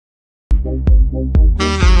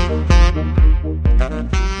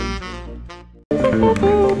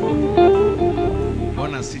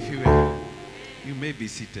may be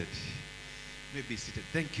seated. May be seated.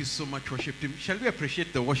 Thank you so much, worship team. Shall we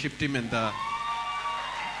appreciate the worship team and the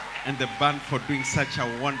band for doing such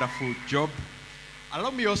a wonderful job?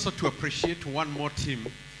 Allow me also to appreciate one more team.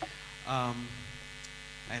 I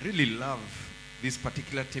really love this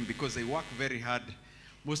particular team because they work very hard.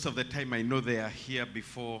 Most of the time I know they are here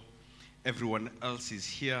before everyone else is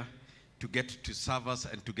here to get to serve us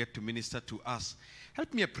and to get to minister to us.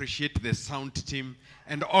 Help me appreciate the sound team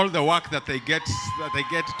and all the work that they get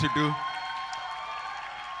to do.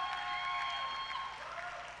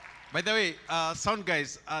 By the way, sound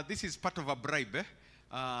guys, this is part of a bribe.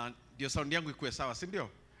 Your sound yangu ikuwe sawa, si ndio?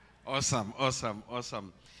 Awesome, awesome,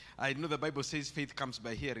 awesome. I know the Bible says faith comes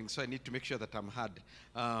by hearing, so I need to make sure that I'm heard.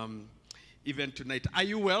 Even tonight. Are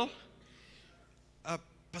you well?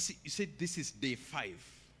 Pasi, you said this is day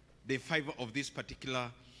 5 of this particular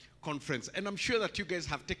conference. And I'm sure that you guys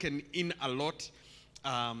have taken in a lot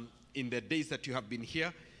in the days that you have been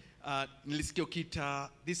here. Nilisikia ukiita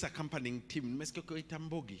this accompanying team. Nimesikia ukiita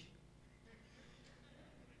Mbogi.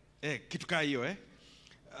 Kitu kaa hiyo, eh?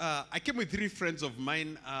 I came with 3 friends of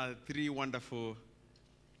mine, 3 wonderful.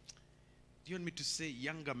 Do you want me to say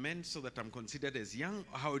younger men so that I'm considered as young?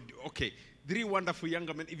 Okay, 3 wonderful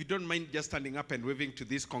younger men. If you don't mind just standing up and waving to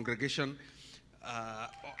this congregation.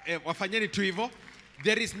 Wafanyeni tu hivyo.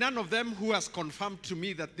 There is none of them who has confirmed to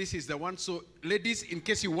me that this is the one. So ladies, in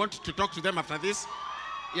case you want to talk to them after this,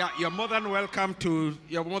 yeah, you're more than welcome.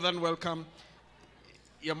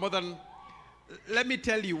 Let me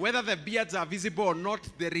tell you, whether the beards are visible or not,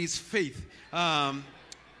 there is faith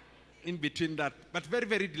in between that. But very,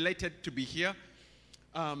 very delighted to be here.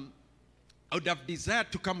 I would have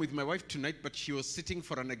desired to come with my wife tonight, but she was sitting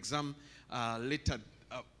for an exam later,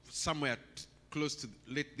 somewhere close to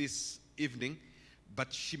late this evening.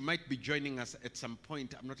 But she might be joining us at some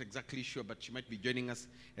point. I'm not exactly sure, but she might be joining us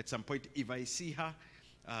at some point. If I see her,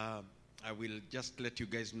 I will just let you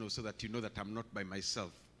guys know so that you know that I'm not by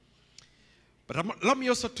myself. But allow me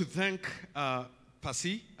also to thank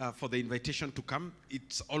Pasi for the invitation to come.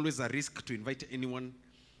 It's always a risk to invite anyone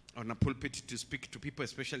on a pulpit to speak to people,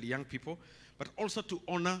 especially young people, but also to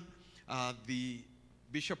honor the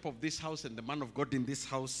bishop of this house and the man of God in this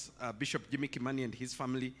house, Bishop Jimmy Kimani and his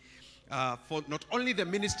family, for not only the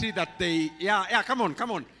ministry that they, come on.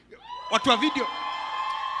 Watu wa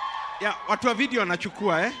video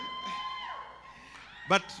anachukua, eh?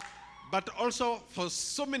 But also for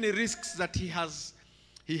so many risks that he has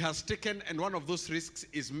taken, and one of those risks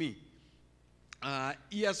is me.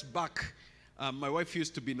 Years back, my wife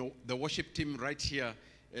used to be in the worship team right here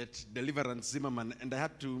at Deliverance Zimmerman, and I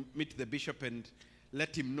had to meet the bishop and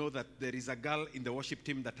let him know that there is a girl in the worship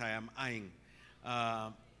team that I am eyeing.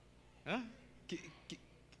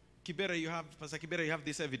 Kibera, Pastor Kibera, you have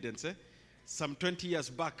this evidence, eh? Some 20 years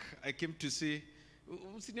back, I came to see,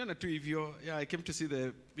 I came to see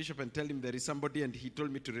the bishop and tell him there is somebody, and he told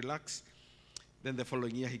me to relax. Then the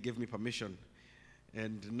following year, he gave me permission.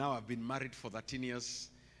 And now I've been married for 13 years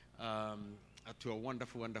to a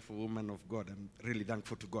wonderful, wonderful woman of God. I'm really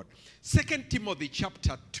thankful to God. 2 Timothy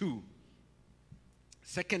chapter 2.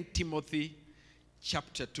 2 Timothy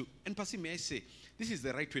chapter 2. And Pastor, may I say, this is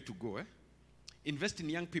the right way to go. Eh? Invest in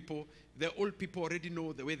young people. The old people already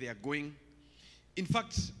know the way they are going. In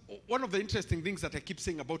fact, one of the interesting things that I keep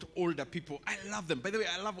saying about older people, I love them. By the way,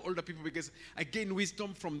 I love older people because I gain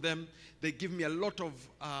wisdom from them. They give me a lot of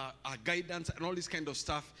guidance and all this kind of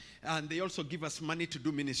stuff. And they also give us money to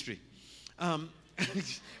do ministry. But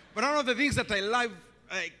one of the things that I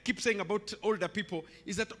keep saying about older people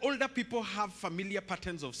is that older people have familiar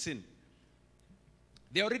patterns of sin.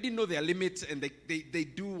 They already know their limits, and they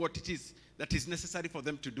do what it is that is necessary for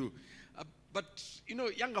them to do. But, you know,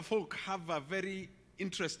 younger folk have a very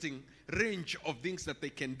interesting range of things that they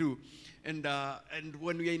can do. And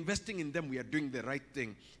when we are investing in them, we are doing the right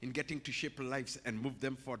thing in getting to shape lives and move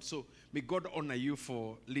them forward. So may God honor you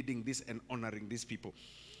for leading this and honoring these people.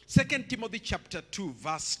 2 Timothy chapter 2,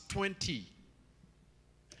 verse 20.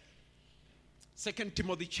 2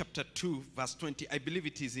 Timothy chapter 2, verse 20. I believe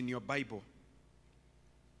it is in your Bible.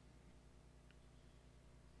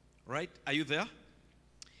 Right? Are you there?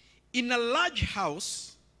 In a large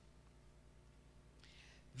house,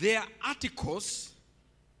 there are articles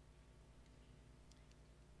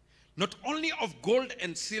not only of gold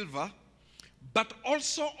and silver, but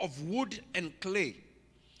also of wood and clay.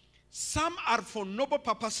 Some are for noble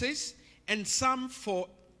purposes, and some for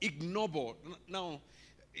ignoble. Now,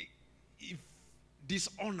 if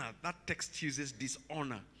dishonor, that text uses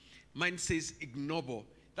dishonor. Mine says ignoble.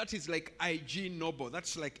 That is like IG noble.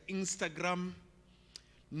 That's like Instagram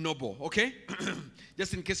noble, okay?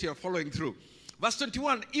 Just in case you're following through. Verse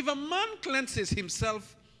 21, if a man cleanses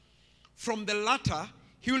himself from the latter,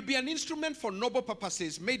 he will be an instrument for noble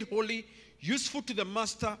purposes, made holy, useful to the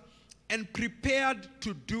master, and prepared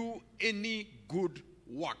to do any good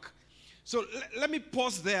work. So let me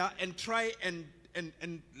pause there and try and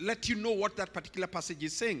let you know what that particular passage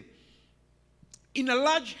is saying. In a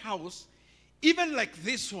large house, even like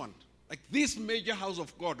this one, like this major house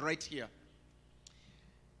of God right here,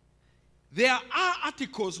 there are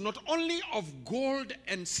articles not only of gold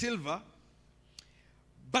and silver,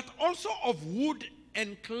 but also of wood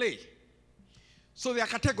and clay. So there are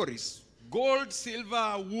categories: gold,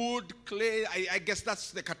 silver, wood, clay. I guess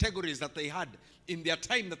that's the categories that they had in their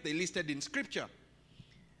time that they listed in Scripture.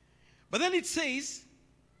 But then it says,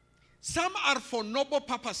 some are for noble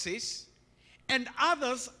purposes, and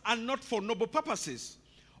others are not for noble purposes.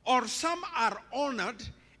 Or some are honored,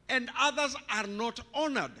 and others are not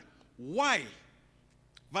honored. Why?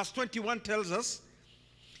 Verse 21 tells us,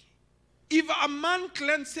 if a man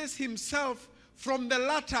cleanses himself from the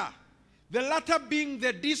latter being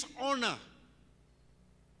the dishonor.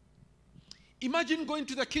 Imagine going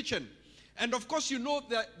to the kitchen. And of course, you know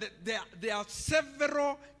that there are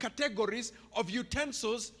several categories of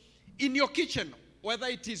utensils in your kitchen, whether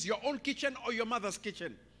it is your own kitchen or your mother's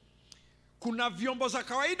kitchen. Kuna vyombo za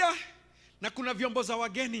kawaida na kuna vyombo za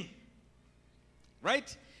wageni.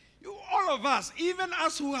 Right? All of us, even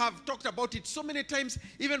us who have talked about it so many times,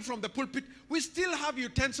 even from the pulpit, we still have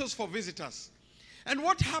utensils for visitors. And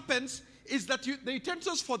what happens is that the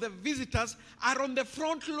utensils for the visitors are on the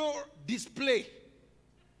front row display.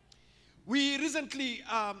 We recently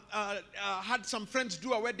had some friends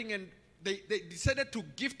do a wedding, and they decided to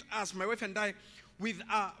gift us, my wife and I, with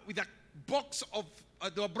a box of,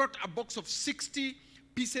 they brought a box of 60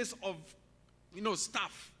 pieces of,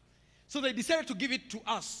 stuff. So they decided to give it to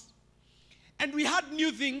us. And we had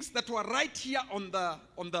new things that were right here on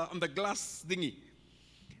the glass thingy.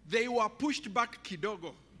 They were pushed back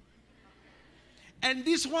kidogo. And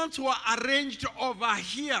these ones were arranged over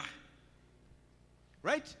here.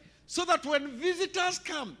 Right? So that when visitors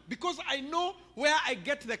come, because I know where I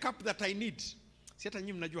get the cup that I need.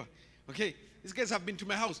 Okay, these guys have been to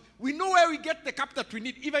my house. We know where we get the cup that we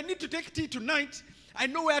need. If I need to take tea tonight, I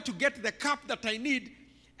know where to get the cup that I need,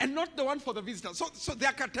 and not the one for the visitors. So there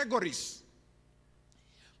are categories.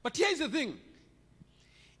 But here's the thing.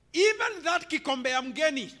 Even that kikombe ya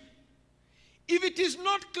mgeni, if it is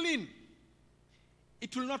not clean,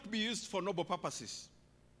 it will not be used for noble purposes.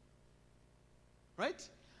 Right?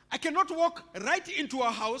 I cannot walk right into a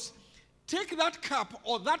house, take that cup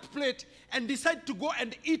or that plate, and decide to go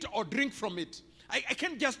and eat or drink from it. I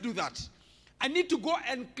can't just do that. I need to go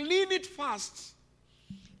and clean it first.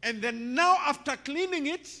 And then now after cleaning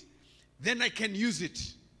it, then I can use it.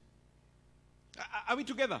 Are we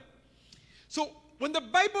together? So when the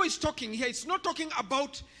Bible is talking here, it's not talking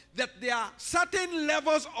about that there are certain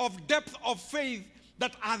levels of depth of faith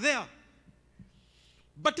that are there.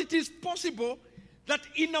 But it is possible that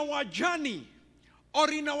in our journey, or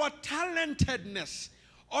in our talentedness,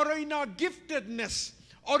 or in our giftedness,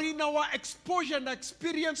 or in our exposure and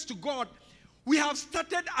experience to God, we have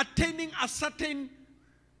started attaining a certain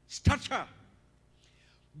stature.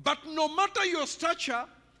 But no matter your stature,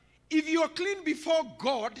 if you are clean before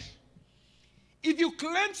God, if you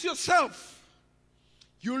cleanse yourself,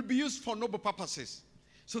 you will be used for noble purposes.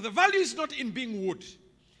 So the value is not in being wood.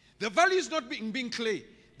 The value is not in being clay.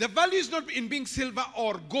 The value is not in being silver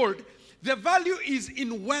or gold. The value is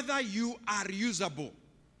in whether you are usable.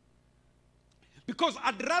 Because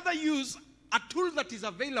I'd rather use a tool that is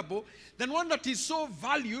available than one that is so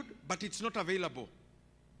valued, but it's not available.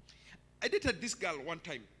 I dated this girl one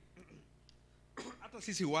time.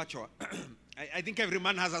 I think every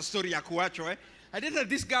man has a story. I dated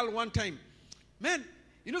this girl one time. Man,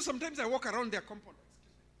 sometimes I walk around their compound.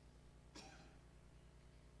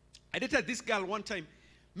 I dated this girl one time.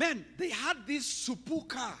 Man, they had this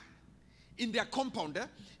supuka in their compound.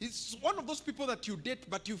 It's one of those people that you date,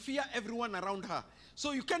 but you fear everyone around her.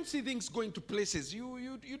 So you can't see things going to places.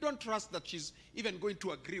 You don't trust that she's even going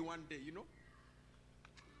to agree one day,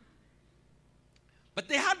 But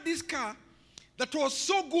they had this car that was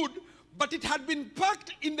so good, but it had been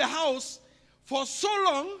parked in the house for so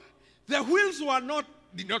long, the wheels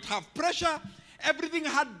did not have pressure. Everything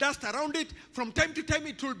had dust around it. From time to time,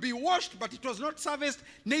 it will be washed, but it was not serviced.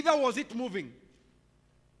 Neither was it moving.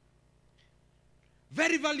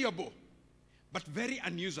 Very valuable, but very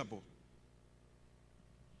unusable.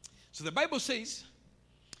 So the Bible says,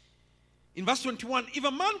 in verse 21, if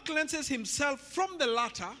a man cleanses himself from the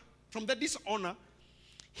latter, from the dishonor,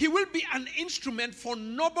 he will be an instrument for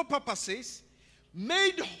noble purposes,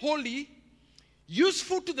 made holy,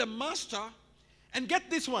 useful to the master, and get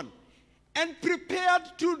this one, and prepared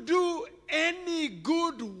to do any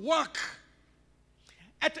good work.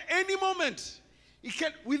 At any moment, he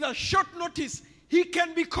can, with a short notice, he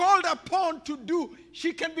can be called upon to do,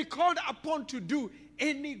 she can be called upon to do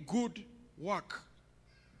any good work.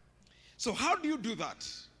 So how do you do that?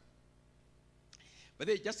 But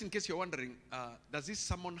just in case you're wondering, does this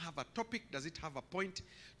sermon have a topic? Does it have a point?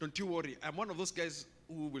 Don't you worry. I'm one of those guys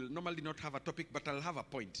who will normally not have a topic, but I'll have a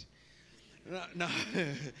point. Now,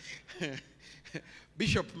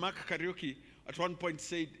 Bishop Mark Karaoke at one point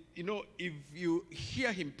said, you know, if you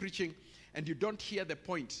hear him preaching and you don't hear the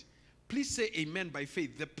point, please say amen by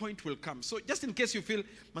faith. The point will come. So just in case you feel,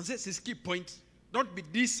 man says his key point, don't be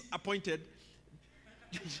disappointed.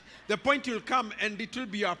 The point will come and it will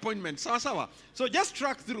be your appointment. So just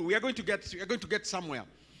track through. We are going to get somewhere.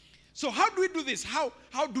 So how do we do this? How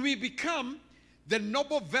do we become the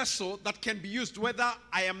noble vessel that can be used, whether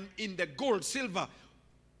I am in the gold, silver,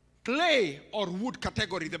 clay, or wood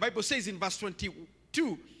category? The Bible says in verse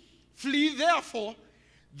 22, flee therefore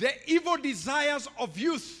the evil desires of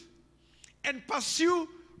youth and pursue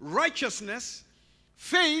righteousness,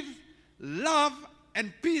 faith, love,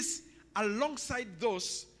 and peace alongside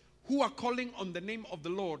those who are calling on the name of the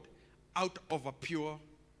Lord out of a pure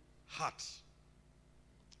heart.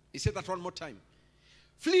 He said that one more time.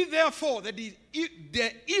 Flee therefore the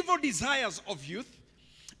evil desires of youth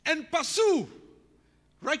and pursue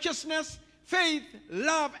righteousness, faith,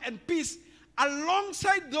 love, and peace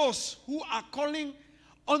alongside those who are calling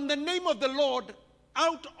on the name of the Lord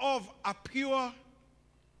out of a pure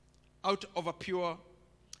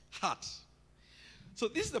heart. So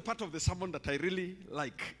this is the part of the sermon that I really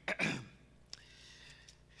like.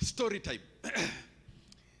 Story time.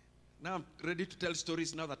 Now I'm ready to tell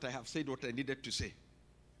stories now that I have said what I needed to say.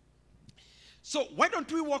 So why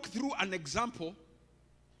don't we walk through an example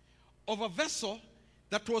of a vessel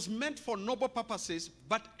that was meant for noble purposes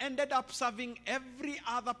but ended up serving every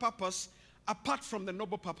other purpose apart from the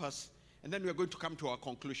noble purpose, and then we're going to come to our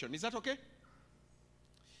conclusion. Is that okay?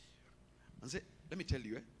 Let me tell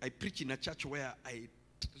you, I preach in a church where I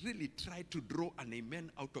really try to draw an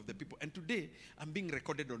amen out of the people. And today, I'm being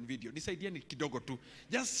recorded on video. This idea ni kidogo tu.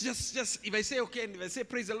 Just, if I say okay and if I say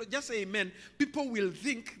praise the Lord, just say amen. People will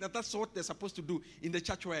think that that's what they're supposed to do in the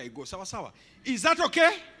church where I go. Sawa sawa. Is that okay?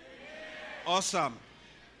 Amen. Awesome.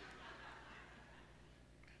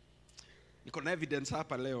 Niko na evidence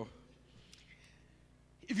hapa leo.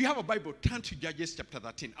 If you have a Bible, turn to Judges chapter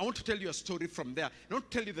 13. I want to tell you a story from there. I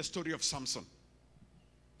want to tell you the story of Samson.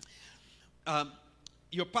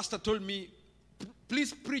 Your pastor told me,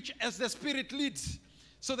 please preach as the Spirit leads.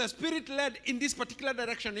 So the Spirit led in this particular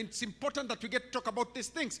direction. It's important that we get to talk about these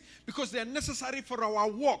things because they are necessary for our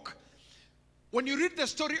walk. When you read the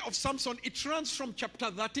story of Samson, it runs from chapter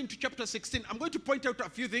 13 to chapter 16. I'm going to point out a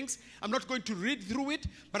few things. I'm not going to read through it,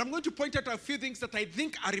 but I'm going to point out a few things that I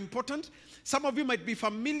think are important. Some of you might be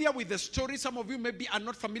familiar with the story. Some of you maybe are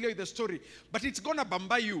not familiar with the story, but it's going to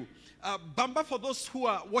bamba you. Bamba, for those who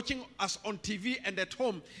are watching us on TV and at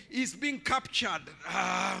home, is being captured.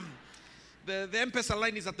 The M-Pesa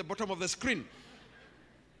line is at the bottom of the screen.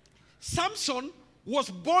 Samson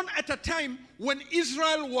was born at a time when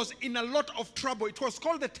Israel was in a lot of trouble. It was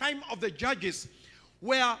called the time of the Judges,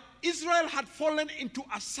 where Israel had fallen into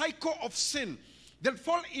a cycle of sin. They'd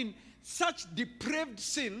fall in such depraved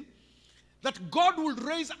sin that God would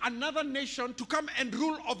raise another nation to come and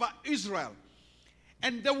rule over Israel.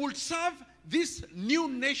 And they would serve this new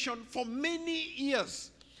nation for many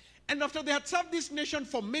years. And after they had served this nation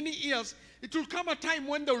for many years, it will come a time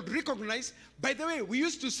when they would recognize, by the way, we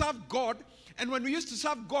used to serve God, and when we used to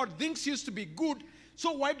serve God, things used to be good,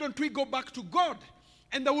 so why don't we go back to God?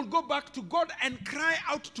 And they will go back to God and cry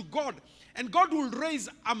out to God. And God will raise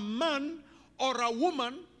a man or a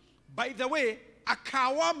woman, by the way, a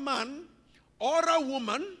kawa man or a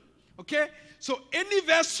woman, okay? So any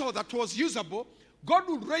vessel that was usable, God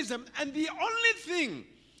would raise them. And the only thing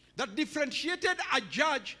that differentiated a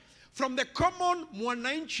judge from the common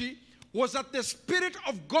mwananchi was that the Spirit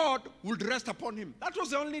of God would rest upon him. That was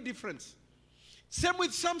the only difference. Same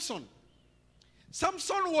with Samson.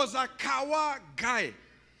 Samson was a kawa guy.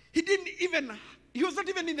 He was not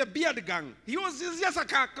even in the beard gang. He was just a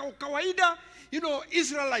kawaida,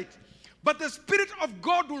 Israelite. But the Spirit of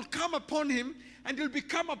God will come upon him and he'll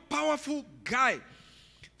become a powerful guy.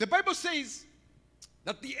 The Bible says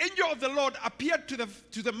that the angel of the Lord appeared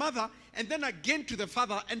to the mother and then again to the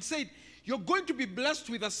father and said, you're going to be blessed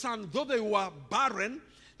with a son, though they were barren.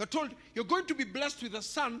 They're told, you're going to be blessed with a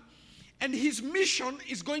son, and his mission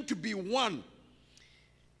is going to be one.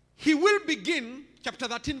 He will begin, chapter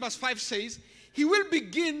 13 verse 5 says, he will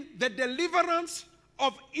begin the deliverance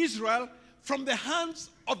of Israel from the hands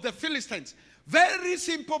of the Philistines. Very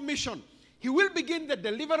simple mission. He will begin the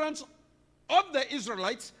deliverance of the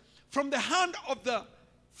Israelites from the hand of the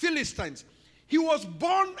Philistines. He was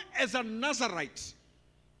born as a Nazarite.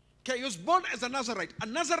 Okay, he was born as a Nazarite. A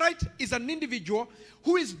Nazarite is an individual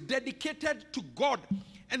who is dedicated to God.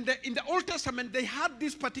 And in the Old Testament, they had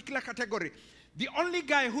this particular category. The only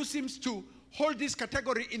guy who seems to hold this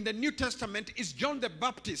category in the New Testament is John the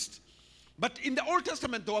Baptist. But in the Old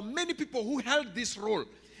Testament, there were many people who held this role.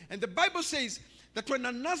 And the Bible says that when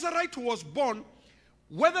a Nazarite was born,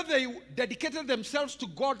 whether they dedicated themselves to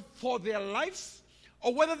God for their lives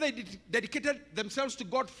or whether they dedicated themselves to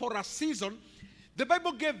God for a season, the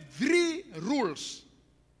Bible gave 3 rules.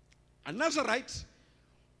 A Nazarite,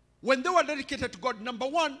 when they were dedicated to God, number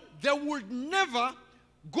 1, they would never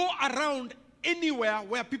go around anywhere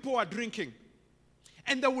where people were drinking.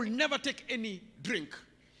 And they will never take any drink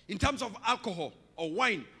in terms of alcohol or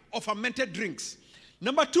wine or fermented drinks.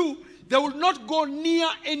 Number 2, they will not go near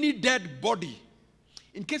any dead body.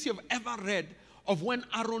 In case you've ever read of when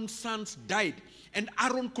Aaron's sons died and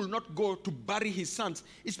Aaron could not go to bury his sons,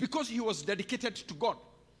 it's because he was dedicated to God.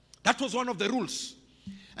 That was one of the rules.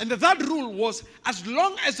 And the third rule was, as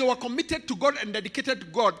long as they were committed to God and dedicated to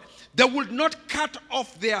God, they would not cut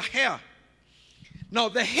off their hair. Now,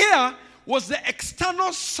 the hair was the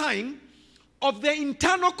external sign of the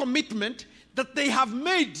internal commitment that they have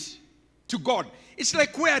made to God. It's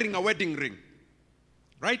like wearing a wedding ring,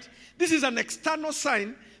 right? This is an external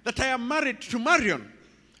sign that I am married to Marion,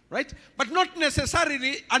 right? But not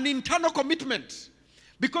necessarily an internal commitment,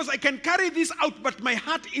 because I can carry this out, but my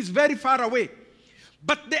heart is very far away.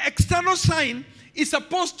 But the external sign is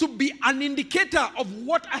supposed to be an indicator of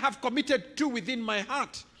what I have committed to within my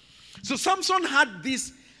heart. So Samson had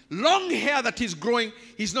this long hair that he's growing.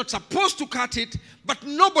 He's not supposed to cut it, but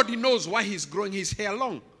nobody knows why he's growing his hair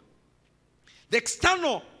long. The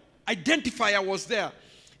external identifier was there.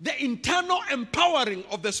 The internal empowering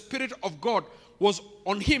of the Spirit of God was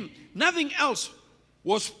on him. Nothing else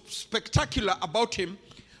was spectacular about him.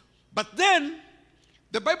 But then,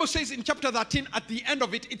 the Bible says in chapter 13, at the end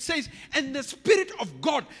of it, it says, and the Spirit of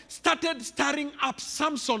God started stirring up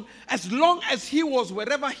Samson as long as he was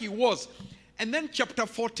wherever he was. And then chapter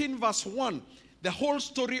 14, verse 1, the whole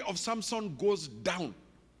story of Samson goes down.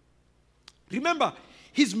 Remember,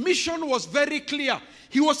 his mission was very clear.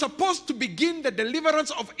 He was supposed to begin the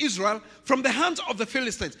deliverance of Israel from the hands of the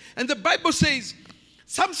Philistines. And the Bible says,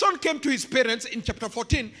 Samson came to his parents in chapter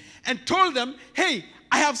 14 and told them, hey,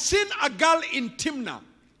 I have seen a girl in Timnah,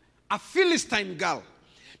 a Philistine girl.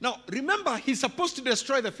 Now, remember, he's supposed to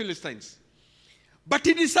destroy the Philistines. But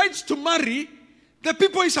he decides to marry the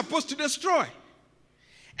people he's supposed to destroy.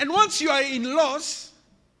 And once you are in laws,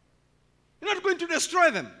 you're not going to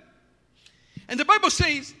destroy them. And the Bible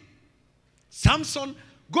says, Samson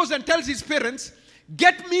goes and tells his parents,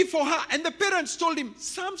 get me for her. And the parents told him,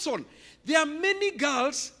 Samson, there are many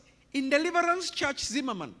girls in Deliverance Church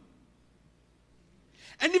Zimmerman.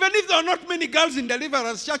 And even if there are not many girls in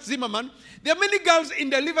Deliverance Church Zimmerman, there are many girls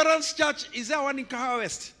in Deliverance Church, is there one in Kahawa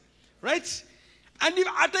West? Right? And if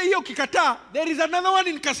ata hiyo kikata, there is another one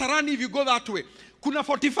in Kasarani if you go that way. Kuna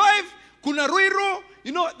 45, kuna Ruiru,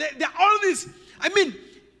 you know, there are all these. I mean,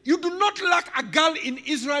 you do not lack a girl in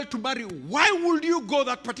Israel to marry. Why would you go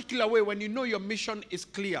that particular way when you know your mission is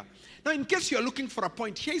clear? Now, in case you're looking for a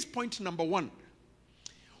point, here's point number 1.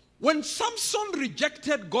 When Samson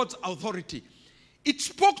rejected God's authority, it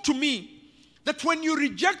spoke to me that when you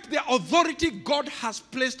reject the authority God has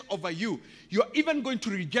placed over you, you're even going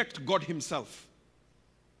to reject God himself.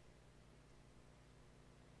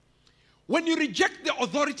 When you reject the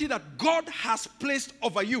authority that God has placed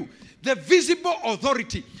over you, the visible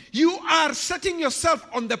authority, you are setting yourself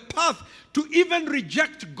on the path to even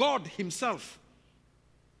reject God himself.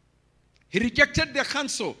 He rejected their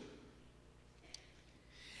counsel.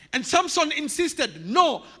 And Samson insisted,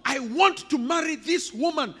 no, I want to marry this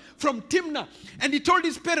woman from Timnah. And he told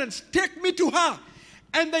his parents, take me to her.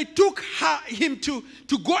 And they took him to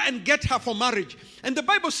go and get her for marriage. And the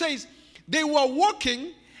Bible says they were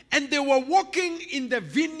walking, and they were walking in the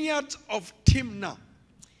vineyards of Timnah.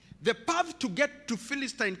 The path to get to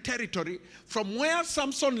Philistine territory from where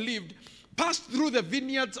Samson lived passed through the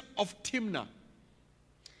vineyards of Timnah.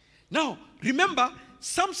 Now, remember,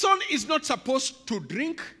 Samson is not supposed to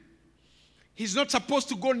drink. He's not supposed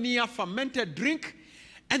to go near fermented drink.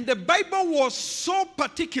 And the Bible was so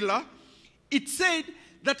particular, it said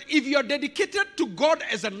that if you're dedicated to God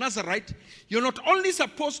as a Nazarite, you're not only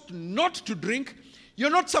supposed not to drink,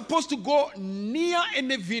 you're not supposed to go near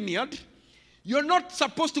any vineyard, You're not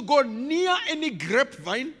supposed to go near any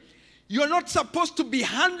grapevine. You're not supposed to be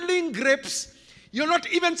handling grapes. You're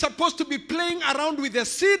not even supposed to be playing around with the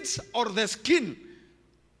seeds or the skin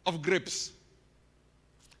of grapes.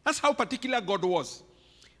 That's how particular God was.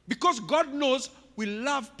 Because God knows we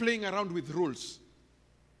love playing around with rules.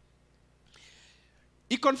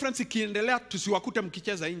 Hii conference ikiendelea tusiwakute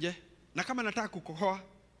mkicheza nje. Na kama nataka kukohoa,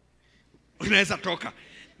 unaweza toka.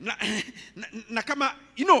 Na kama,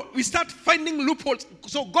 we start finding loopholes.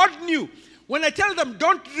 So God knew. When I tell them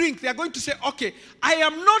don't drink, they are going to say, okay, I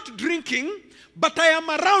am not drinking, but I am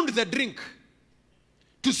around the drink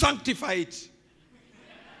to sanctify it.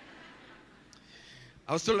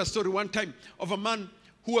 I was told a story one time of a man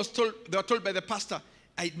who was told, they were told by the pastor,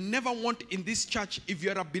 I never want in this church, if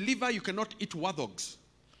you're a believer, you cannot eat warthogs.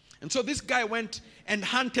 And so this guy went and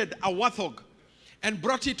hunted a warthog and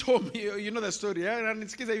brought it home. You know the story. And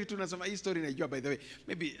it's a story, by the way.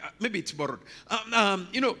 Maybe it's borrowed.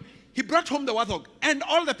 He brought home the warthog. And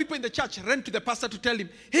all the people in the church ran to the pastor to tell him,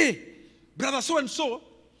 hey, brother so-and-so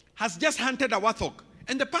has just hunted a warthog.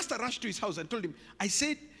 And the pastor rushed to his house and told him, I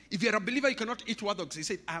said, if you're a believer, you cannot eat warthogs. He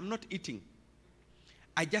said, I am not eating.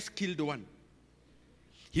 I just killed one.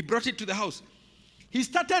 He brought it to the house. He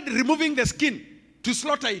started removing the skin to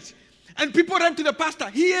slaughter it. And people ran to the pastor.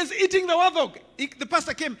 He is eating the warthog. The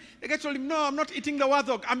pastor came. The guy told him, no, I'm not eating the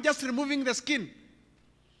warthog. I'm just removing the skin.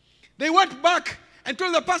 They went back and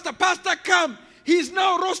told the pastor, Pastor, come. He's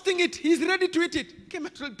now roasting it. He's ready to eat it. Came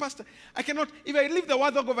and told the pastor, I cannot. If I leave the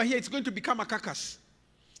warthog over here, it's going to become a carcass.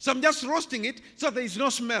 So I'm just roasting it so there is no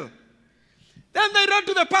smell. Then they ran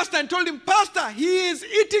to the pastor and told him, Pastor, he is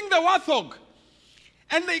eating the warthog.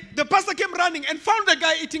 And the pastor came running and found the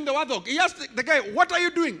guy eating the warthog. He asked the guy, what are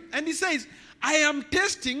you doing? And he says, I am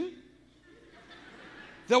tasting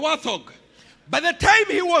the warthog. By the time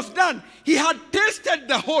he was done, he had tasted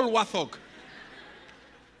the whole warthog.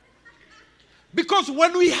 Because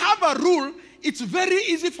when we have a rule, it's very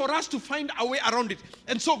easy for us to find our way around it.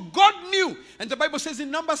 And so God knew, and the Bible says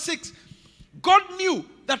in number 6, God knew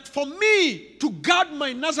that for me to guard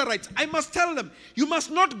my Nazarites, I must tell them, you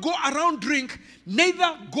must not go around drink,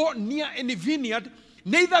 neither go near any vineyard,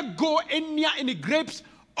 neither go near any grapes,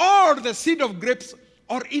 or the seed of grapes,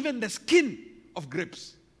 or even the skin of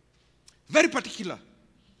grapes. Very particular.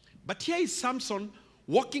 But here is Samson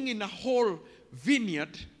walking in a whole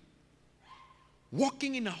vineyard, going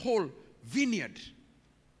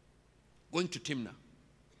to Timnah.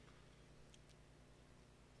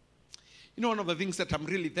 One of the things that I'm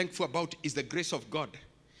really thankful about is the grace of God.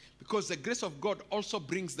 Because the grace of God also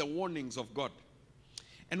brings the warnings of God.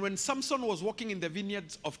 And when Samson was walking in the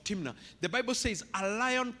vineyards of Timnah, the Bible says a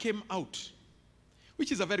lion came out,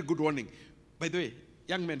 which is a very good warning. By the way,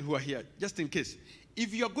 young men who are here, just in case,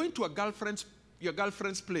 if you're going to your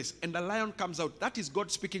girlfriend's place and a lion comes out, that is God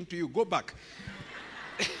speaking to you. Go back.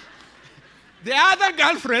 The other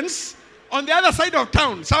girlfriends on the other side of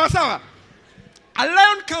town, sawa. A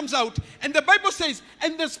lion comes out, and the Bible says,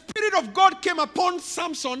 and the Spirit of God came upon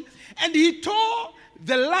Samson, and he tore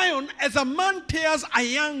the lion as a man tears a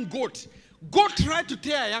young goat. Goat tried to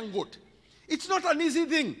tear a young goat. It's not an easy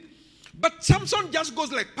thing. But Samson just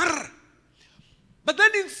goes like, parr. But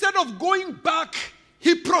then instead of going back,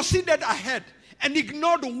 he proceeded ahead and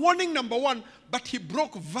ignored warning number 1, but he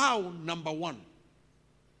broke vow number 1.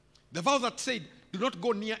 The vow that said, do not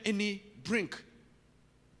go near any drink.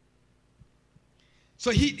 So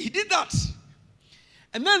he did that.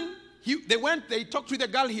 And then they talked with the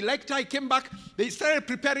girl, he liked her, he came back, they started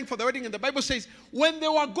preparing for the wedding, and the Bible says, when they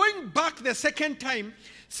were going back the second time,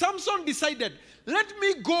 Samson decided, let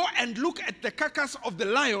me go and look at the carcass of the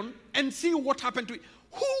lion and see what happened to it.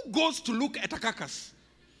 Who goes to look at a carcass?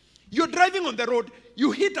 You're driving on the road, you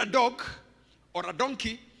hit a dog, or a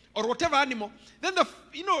donkey, or whatever animal, then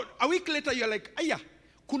a week later you're like, aya,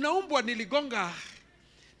 kuna umbwa niligonga,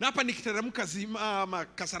 na hapa nikiteremka zima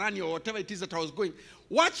Kasarani or whatever it is that I was going.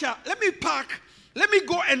 Watcha, let me park. Let me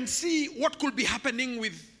go and see what could be happening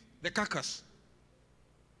with the carcass.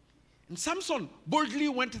 And Samson boldly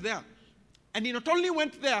went there. And he not only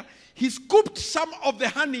went there, he scooped some of the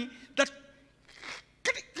honey that...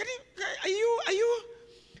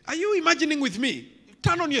 Are you imagining with me?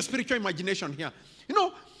 Turn on your spiritual imagination here.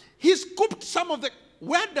 He scooped some of the...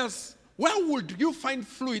 Where would you find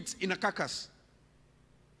fluids in a carcass?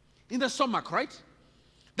 In the stomach, right?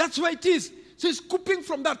 That's where it is. So he's scooping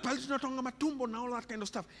from that. And all that kind of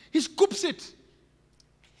stuff. He scoops it.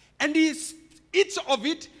 And he eats of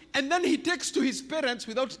it. And then he takes to his parents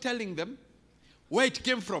without telling them where it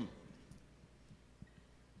came from.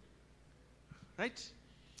 Right?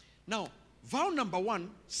 Now, Vow number 1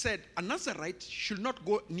 said a Nazarite should not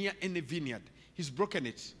go near any vineyard. He's broken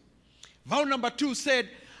it. Vow number 2 said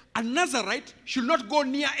a Nazarite should not go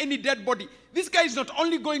near any dead body. This guy is not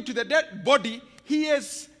only going to the dead body, he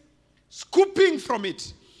is scooping from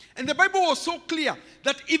it. And the Bible was so clear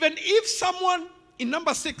that even if someone, in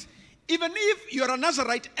number 6, even if you're a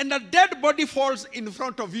Nazarite and a dead body falls in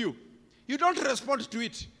front of you, you don't respond to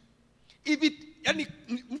it. If it, yani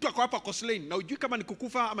mtu ako hapa kwa slain, na ujui kama ni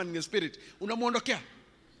kukufa ama ni spirit, unamuondokea.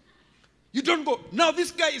 You don't go. Now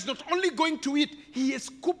this guy is not only going to it, he is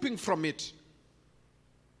scooping from it.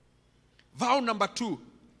 Vow number 2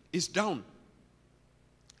 is down.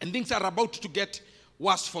 And things are about to get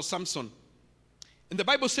worse for Samson. And the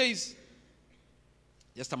Bible says,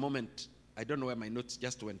 just a moment, I don't know where my notes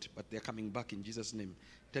just went, but they're coming back in Jesus' name.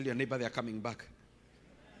 Tell your neighbor they're coming back.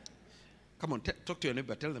 Come on, talk to your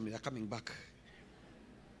neighbor, tell them they're coming back.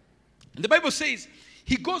 And the Bible says,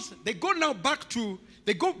 they go back to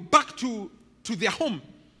their home.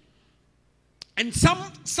 And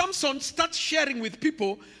Samson starts sharing with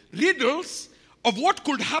people riddles of what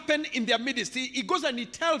could happen in their midst. He goes and he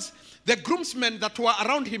tells the groomsmen that were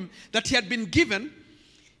around him that he had been given.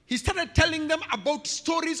 He started telling them about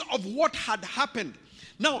stories of what had happened.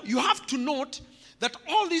 Now, you have to note that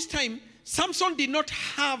all this time, Samson did not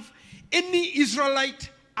have any Israelite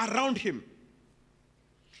around him.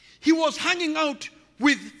 He was hanging out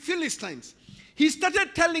with Philistines. He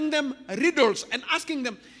started telling them riddles and asking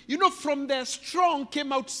them, you know, from the strong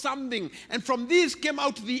came out something, and from this came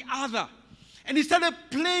out the other. And he started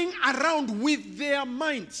playing around with their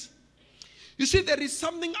minds. You see, there is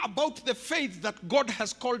something about the faith that God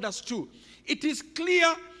has called us to. It is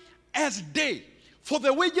clear as day. For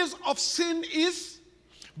the wages of sin is,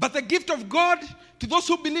 but the gift of God to those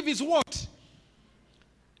who believe is what?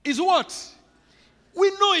 Is what? We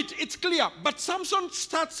know it, it's clear. But Samson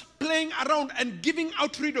starts playing around and giving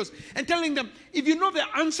out riddles and telling them, if you know the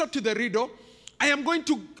answer to the riddle, I am going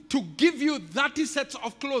to give you 30 sets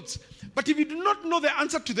of clothes. But if you do not know the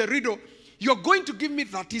answer to the riddle, you're going to give me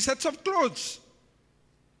 30 sets of clothes.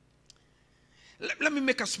 Let me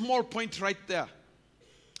make a small point right there.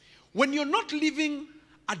 When you're not living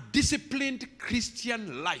a disciplined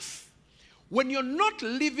Christian life, when you're not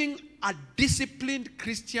living a disciplined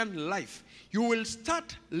Christian life, you will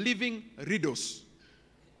start living riddles.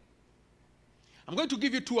 I'm going to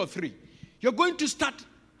give you 2 or 3. You're going to start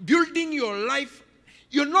building your life.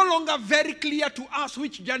 You're no longer very clear to us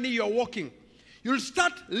which journey you're walking. You'll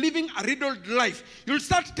start living a riddled life. You'll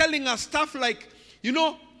start telling us stuff like, you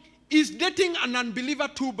know, is dating an unbeliever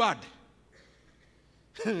too bad?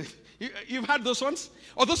 You've heard those ones?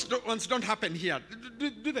 Or those ones don't happen here,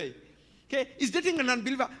 do they? Okay, is dating an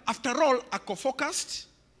unbeliever, after all, focused?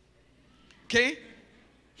 Okay,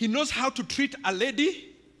 he knows how to treat a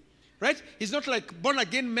lady, right? He's not like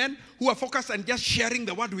born-again men who are focused and just sharing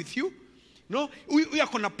the word with you. No, we are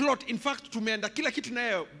going to plot. In fact, tumeenda kila kitu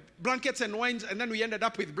na blankets and wines, and then we ended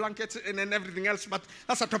up with blankets and then everything else, but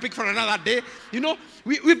that's a topic for another day. You know,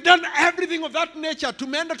 we've done everything of that nature.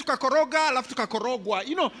 Tumeenda tukakoroga, alafu tukakorogwa.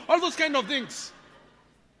 You know, all those kind of things.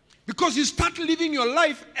 Because you start living your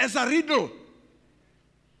life as a riddle.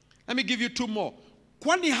 Let me give you 2 more.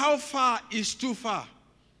 Kwani, how far is too far? Do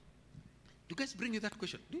you guys bring you that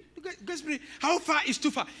question? Do you guys bring, how far is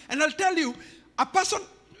too far? And I'll tell you, a person,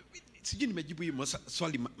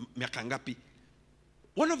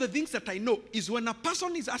 one of the things that I know is when a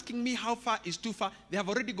person is asking me how far is too far, they have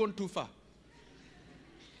already gone too far.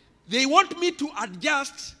 They want me to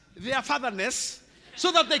adjust their fatherness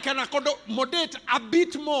so that they can accommodate a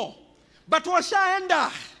bit more. But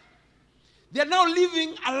washaenda. They are now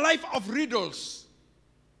living a life of riddles.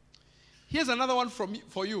 Here's another one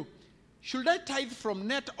for you. Should I tithe from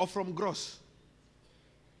net or from gross?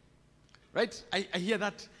 Right? I hear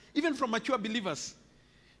that. Even from mature believers.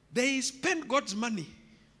 They spend God's money.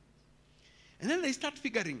 And then they start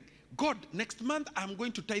figuring, God, next month I'm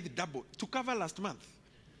going to tithe double to cover last month.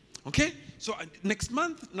 Okay? So next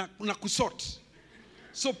month, na kusort.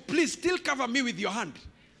 So please still cover me with your hand.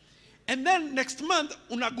 And then next month,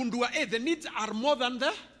 unagundua, the needs are more than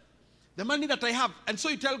the money that I have. And so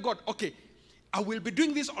you tell God, okay, I will be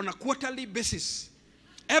doing this on a quarterly basis.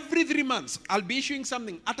 Every 3 months, I'll be issuing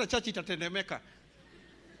something at a church itatenemeka.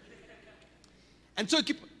 And so you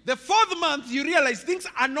keep, the 4th month, you realize things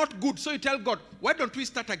are not good. So you tell God, why don't we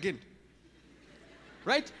start again?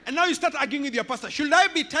 Right? And now you start arguing with your pastor. Should I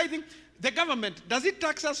be tithing? The government, does it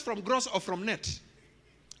tax us from gross or from net?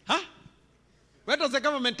 Huh? Where does the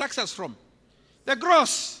government tax us from? The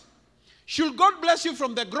gross. Should God bless you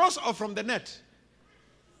from the gross or from the net?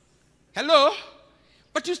 Hello?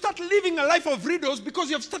 But you start living a life of riddles because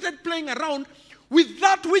you have started playing around with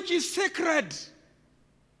that which is sacred.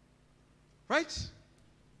 Right?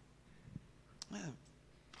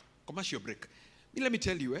 Commercial break. Let me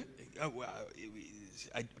tell you,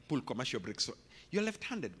 I pull commercial break. So you're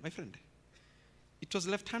left-handed, my friend. It was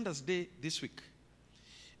Left-Handers Day this week.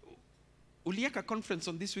 Uliaka conference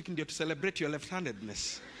on this week ndio to celebrate your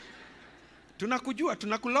left-handedness. Tunakujua,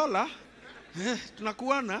 tunakulola,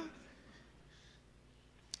 tunakuana.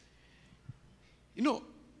 You know,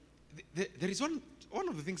 there is one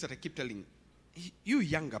of the things that I keep telling you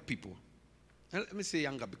younger people. Let me say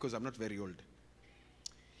younger because I'm not very old.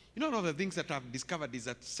 You know, one of the things that I've discovered is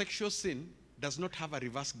that sexual sin does not have a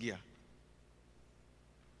reverse gear.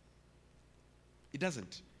 It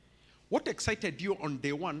doesn't. What excited you on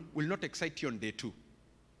day 1 will not excite you on day 2.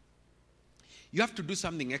 You have to do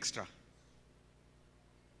something extra.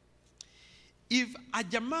 If a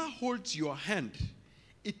jamaa holds your hand,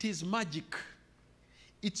 it is magic.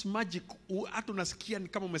 It's magic. Hata unasikia ni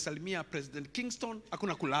kama umesalimia President Kingston,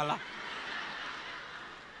 hakuna kulala.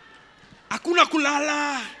 Hakuna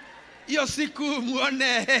kulala. Iyo siku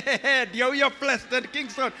muone, ndio your President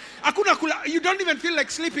Kingston. Hakuna kulala. You don't even feel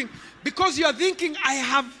like sleeping because you are thinking, I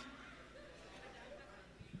have.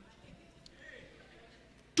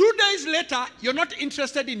 2 days later, you're not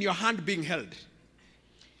interested in your hand being held.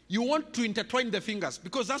 You want to intertwine the fingers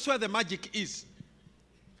because that's where the magic is.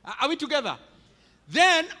 Are we together?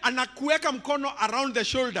 Then anakuweka mkono around the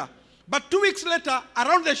shoulder. But 2 weeks later,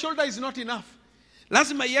 around the shoulder is not enough.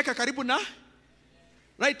 Lazima iweka karibu na.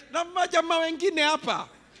 Right? Na majamaa wengine hapa.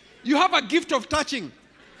 You have a gift of touching.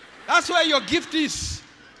 That's where your gift is.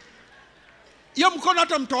 Iyo mkono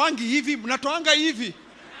hata mtoangi hivi, mnatoanga hivi.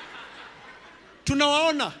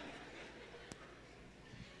 Tunawaona.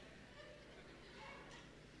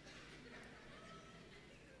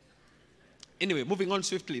 Anyway, moving on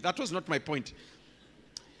swiftly. That was not my point.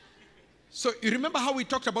 So you remember how we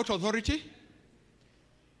talked about authority?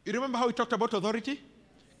 You remember how we talked about authority?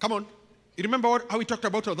 Come on. You remember how we talked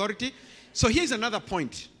about authority? So here's another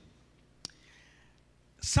point.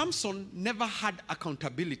 Samson never had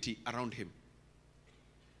accountability around him.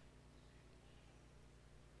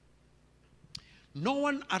 No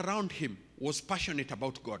one around him was passionate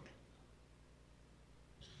about God.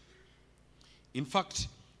 In fact,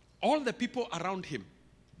 all the people around him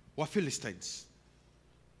were Philistines.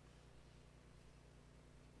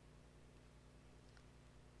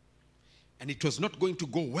 And it was not going to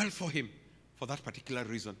go well for him for that particular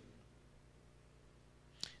reason.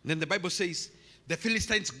 And then the Bible says the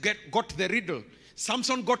Philistines got the riddle.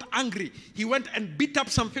 Samson got angry. He went and beat up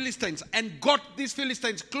some Philistines and got these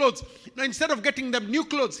Philistines clothes. Now instead of getting them new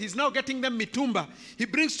clothes, he's now getting them mitumba. He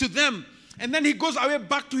brings to them. And then he goes away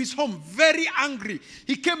back to his home, very angry.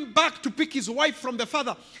 He came back to pick his wife from the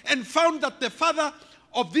father and found that the father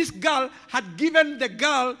of this girl had given the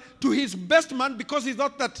girl to his best man because he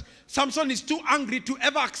thought that Samson is too angry to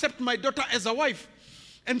ever accept my daughter as a wife.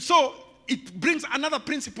 And so it brings another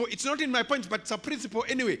principle. It's not in my points, but it's a principle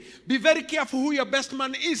anyway. Be very careful who your best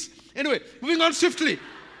man is. Anyway, moving on swiftly.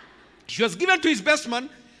 She was given to his best man.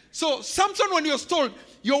 So Samson, when he was told,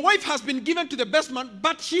 your wife has been given to the best man,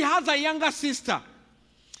 but she has a younger sister.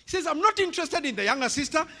 He says, I'm not interested in the younger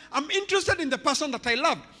sister. I'm interested in the person that I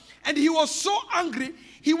loved. And he was so angry,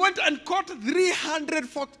 he went and caught 300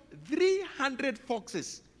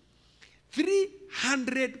 foxes.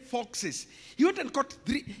 300 foxes. He went and caught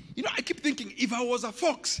 3. You know, I keep thinking, if I was a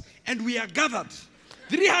fox and we are gathered,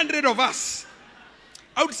 300 of us,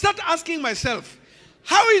 I would start asking myself,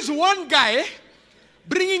 how is one guy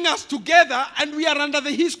bringing us together and we are under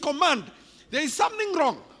his command? There is something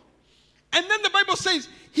wrong. And then the Bible says,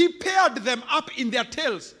 he paired them up in their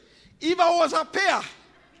tails. If I was a pair,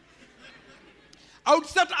 I would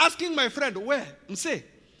start asking my friend, where? Mse,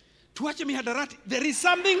 tuache mihadarati. There is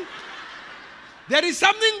something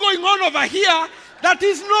going on over here that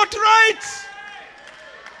is not right.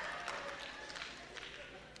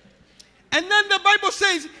 And then the Bible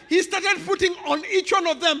says he started putting on each one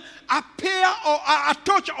of them a pair or a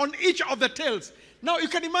torch on each of the tails. Now you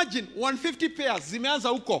can imagine 150 pairs.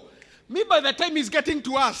 Zimeanza huko. Me by the time he's getting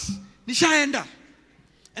to us, nishaenda.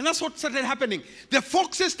 And that's what started happening. The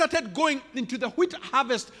foxes started going into the wheat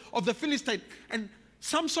harvest of the Philistines. And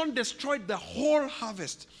Samson destroyed the whole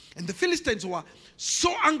harvest. And the Philistines were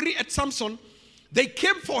so angry at Samson, they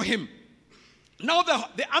came for him. Now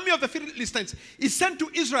the army of the Philistines is sent to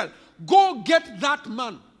Israel. Go get that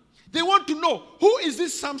man. They want to know, who is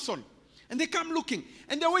this Samson? And they come looking.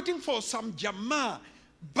 And they're waiting for some Jamaa,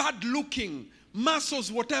 bad looking,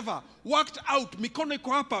 muscles, whatever, worked out. Mikono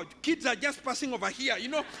iko hapa. Kids are just passing over here. You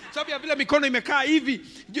know, sabi ya vile mikono imekaa hivi.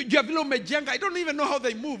 Ya vile umejenga. I don't even know how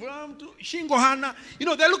they move. Shingo hana. You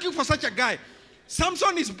know, they're looking for such a guy.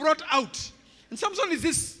 Samson is brought out. And Samson is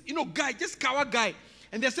this, you know, guy, just kawa guy.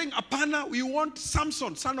 And they're saying, Apana, we want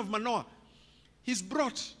Samson, son of Manoah. He's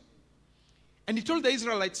brought. And he told the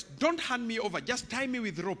Israelites, don't hand me over, just tie me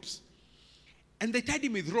with ropes. And they tied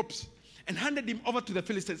him with ropes and handed him over to the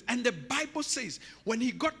Philistines. And the Bible says, when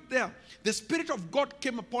he got there, the Spirit of God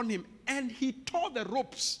came upon him and he tore the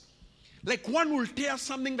ropes like one will tear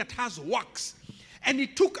something that has wax. And he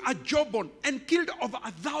took a jawbone and killed over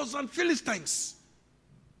 1,000 Philistines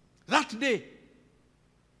that day.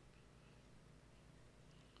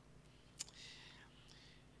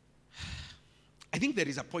 I think there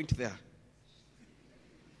is a point there.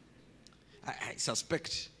 I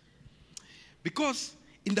suspect. Because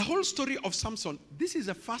in the whole story of Samson, this is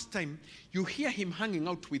the first time you hear him hanging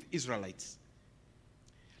out with Israelites.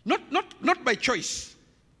 Not by choice,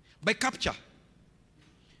 by capture.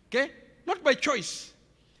 Okay? Not by choice.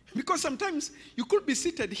 Because sometimes you could be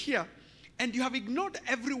seated here and you have ignored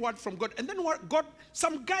every word from God. And then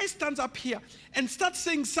some guy stands up here and starts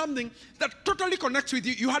saying something that totally connects with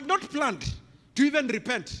you. You had not planned to even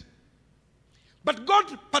repent. But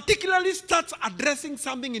God particularly starts addressing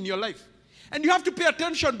something in your life. And you have to pay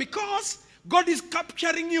attention because God is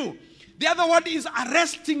capturing you. The other word is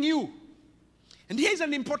arresting you. And here's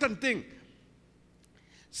an important thing.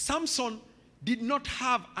 Samson did not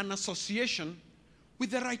have an association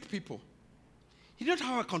with the right people. He did not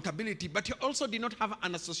have accountability, but he also did not have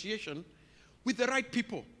an association with the right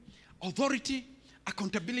people. Authority,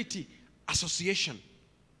 accountability, association.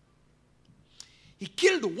 He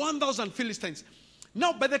killed 1,000 Philistines.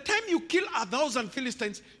 Now, by the time you kill 1,000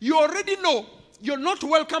 Philistines, you already know you're not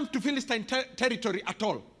welcome to Philistine territory at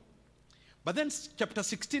all. But then chapter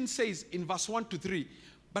 16 says in verse 1 to 3,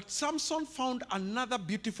 but Samson found another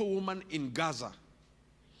beautiful woman in Gaza,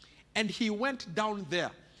 and he went down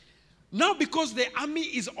there. Now, because the army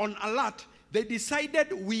is on alert, they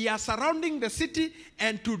decided we are surrounding the city,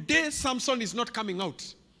 and today Samson is not coming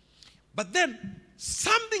out. But then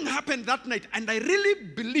something happened that night, and I really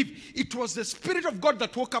believe it was the Spirit of God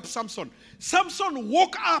that woke up Samson. Samson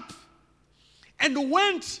woke up and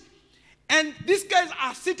went, and these guys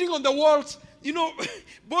are sitting on the walls, you know,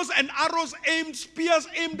 bows and arrows aimed, spears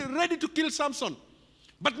aimed, ready to kill Samson.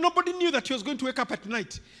 But nobody knew that he was going to wake up at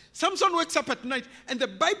night. Samson wakes up at night, and the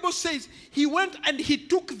Bible says he went and he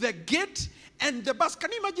took the gate and the bus.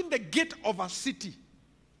 Can you imagine the gate of a city?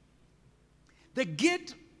 The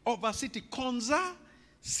gate of a city, Konza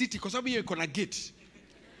City, kwa sababu hiyo iko na gate.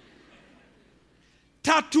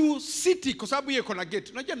 Tatu City, kwa sababu hiyo iko na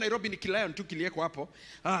gate. Unajua Nairobi ni kilion tu kilieko hapo.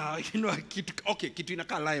 You know, kitu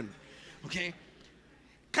inakaa lion. Okay?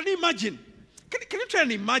 Can you imagine? Can you try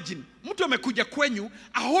and imagine? Mtu amekuja kwenyu,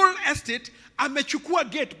 a whole estate, amechukua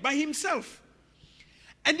gate by himself.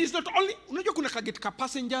 And it's not only, unajua kuna ka gate ka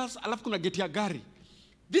passengers, alafu kuna gate ya gari.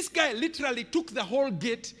 This guy literally took the whole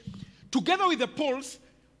gate, together with the poles,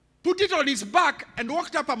 put it on his back, and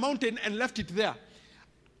walked up a mountain and left it there.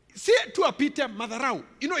 See to a Peter Madharau.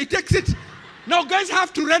 You know, he takes it. Now guys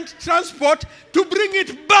have to rent transport to bring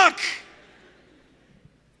it back.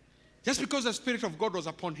 Just because the Spirit of God was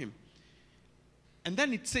upon him. And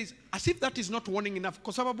then it says, as if that is not warning enough.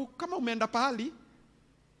 Kwa sababu kama umeenda pahali,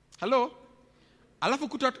 hello? Alafu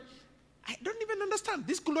kutot, I don't even understand.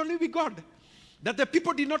 This could only be God. That the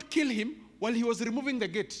people did not kill him while he was removing the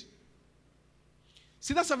gate.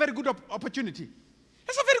 See, that's a very good opportunity.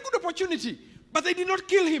 That's a very good opportunity. But they did not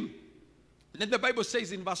kill him. Then the Bible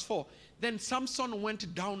says in verse 4, then Samson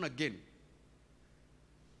went down again.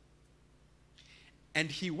 And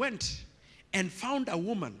he went and found a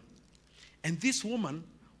woman. And this woman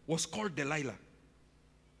was called Delilah.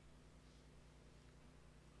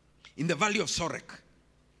 In the valley of Sorek.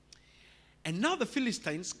 And now the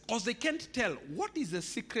Philistines, because they can't tell what is the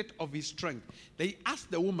secret of his strength, they asked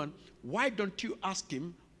the woman, why don't you ask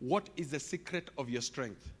him what is the secret of your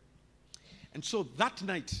strength? And so that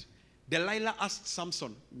night, Delilah asked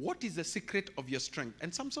Samson, what is the secret of your strength?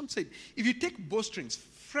 And Samson said, if you take bowstrings,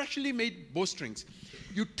 freshly made bowstrings,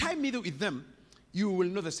 you tie me with them, you will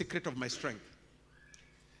know the secret of my strength.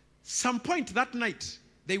 Some point that night,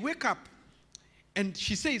 they wake up, and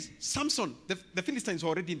she says, Samson, the Philistines were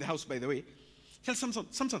already in the house, by the way. Tell Samson,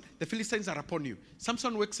 Samson, the Philistines are upon you.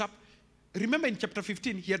 Samson wakes up. Remember in chapter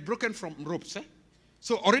 15, he had broken from ropes.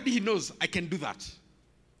 So already he knows, I can do that.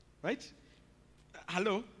 Right?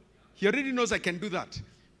 Hello? He already knows I can do that.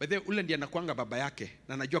 But then ule ndiye anakuanga baba yake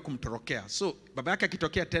na najua kumtorokea. So baba yake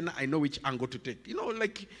akitokea tena, I know which angle to take. You know,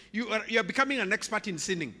 like you are becoming an expert in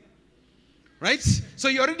sinning. Right? So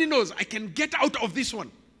he already knows, I can get out of this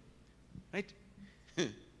one. Right?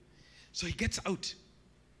 So he gets out.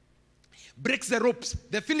 Breaks the ropes.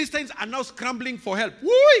 The Philistines are now scrambling for help.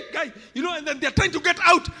 Woo, guy, you know, and then they're trying to get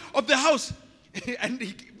out of the house. And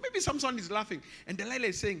maybe Samson is laughing. And Delilah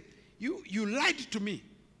is saying, you lied to me.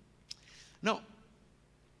 Now,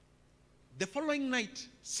 the following night,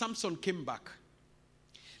 Samson came back.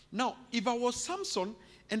 Now, if I was Samson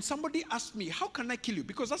and somebody asked me, how can I kill you?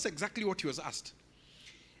 Because that's exactly what he was asked.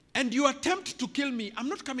 And you attempt to kill me, I'm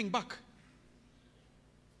not coming back.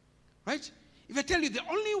 Right? If I tell you the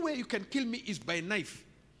only way you can kill me is by knife.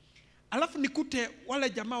 Alafu nikute wale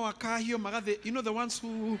jamaa wakaa hiyo magadhe, you know, the ones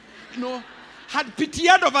who, you know, had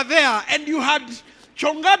pitiad over there and you had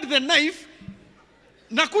chongad the knife,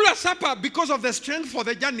 nakula sapa because of the strength for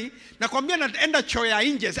the journey, nakwambia naenda choya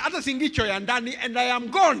injes, hata singi choya ndani, and I am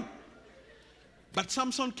gone. But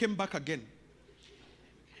Samson came back again.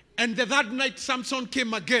 And the third night, Samson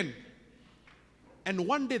came again. And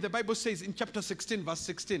one day, the Bible says in chapter 16, verse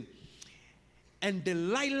 16, and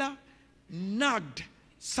Delilah nagged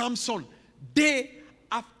Samson day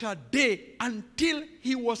after day until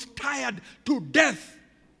he was tired to death.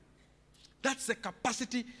 That's the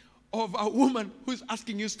capacity of a woman who's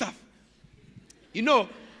asking you stuff. You know,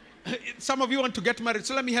 some of you want to get married,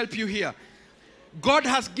 so let me help you here. God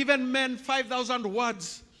has given men 5,000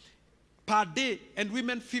 words per day and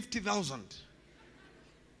women 50,000.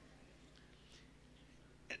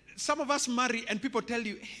 Some of us marry and people tell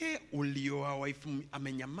you, hey, ulioa wife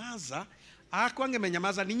amenyamaza. Kwange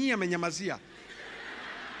amenyamaza, ni nyinyi amenyamazia.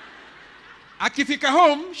 Akifika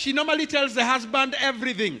home, she normally tells the husband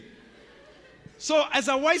everything. So as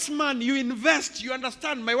a wise man, you invest, you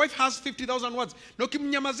understand, my wife has 50,000 words. No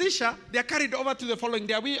kimnyamazisha, they are carried over to the following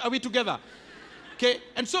day. Are we together? Okay,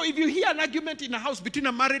 and so if you hear an argument in a house between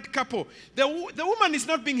a married couple, the woman is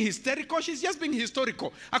not being hysterical, she's just being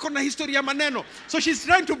historical. Akona historia maneno. So she's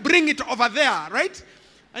trying to bring it over there, right?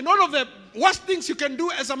 And one of the worst things you can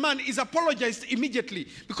do as a man is apologize immediately.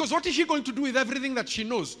 Because what is she going to do with everything that she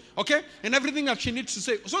knows? Okay? And everything that she needs to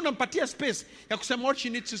say. So nampatia space ya kusema what she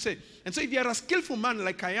needs to say. And so if you're a skillful man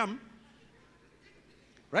like I am,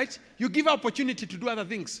 right? You give her opportunity to do other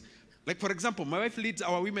things. Like for example, my wife leads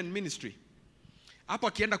our women ministry. Hapo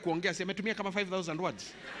akienda kuongea, si ametumia kama 5,000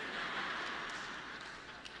 words.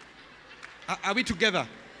 Are we together?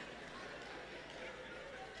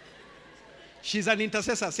 She's an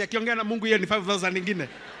intercessor. Si akiongea na Mungu yeye ni 5,000 nyingine.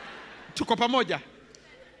 Tuko pamoja.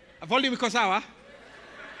 Volume iko sawa?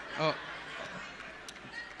 Oh.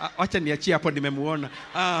 Acha niachie hapo nimemuona.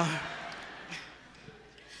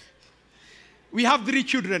 We have 3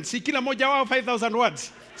 children. Si kila moja wao 5,000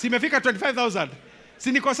 words. Si imefika 25,000.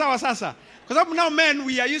 Si niko sawa sasa? Because now men,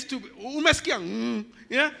 we are used to, umesikia,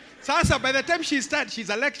 yeah? Sasa, by the time she starts, she's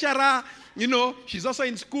a lecturer, you know, she's also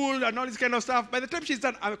in school and all this kind of stuff. By the time she's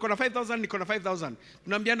done, I'm going to 5,000, niko na 5,000.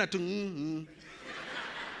 Tunambiana tu,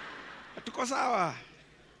 tuko sawa.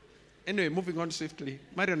 Anyway, moving on swiftly.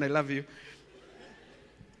 Marion, I love you.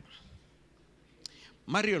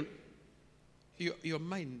 Marion, your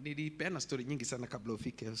mind, nilipeana story nyingi sana kabla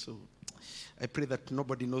ufike, so I pray that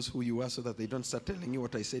nobody knows who you are so that they don't start telling you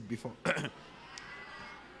what I said before.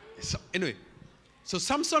 So anyway, so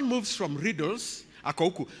Samson moves from riddles.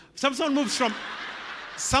 Samson moves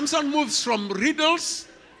from riddles.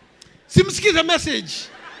 Simski the message.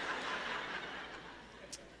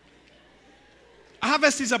 A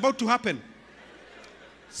harvest is about to happen.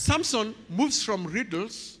 Samson moves from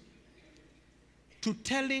riddles to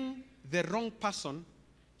telling the wrong person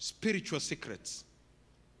spiritual secrets.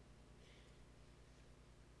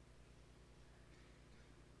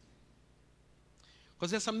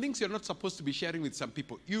 Because there's some things you're not supposed to be sharing with some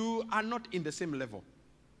people. You are not in the same level.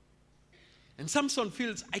 And Samson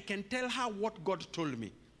feels, I can tell her what God told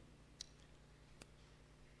me.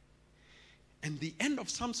 And the end of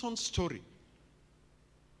Samson's story,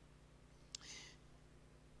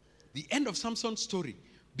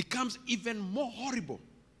 becomes even more horrible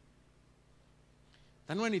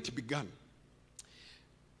than when it began.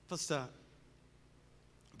 Pastor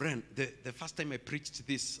Brian, the first time I preached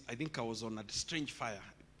this, I think I was on a strange fire.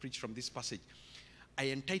 I preached from this passage. I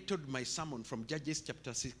entitled my sermon from Judges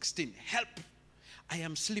chapter 16, Help, I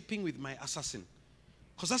am sleeping with my assassin.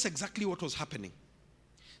 Because that's exactly what was happening.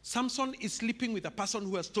 Samson is sleeping with a person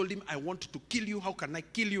who has told him, I want to kill you. How can I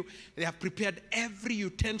kill you? They have prepared every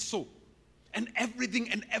utensil and everything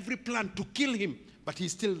and every plan to kill him. But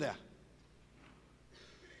he's still there.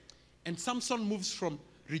 And Samson moves from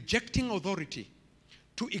rejecting authority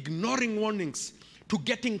to ignoring warnings, to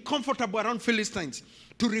getting comfortable around Philistines,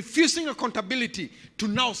 to refusing accountability, to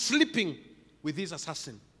now sleeping with his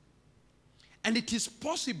assassin. And it is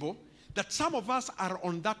possible that some of us are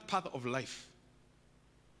on that path of life.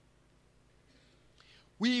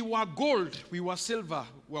 We were gold, we were silver,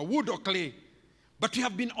 we were wood or clay, but we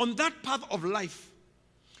have been on that path of life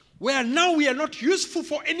where now we are not useful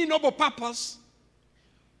for any noble purpose.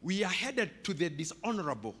 We are headed to the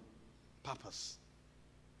dishonorable purpose.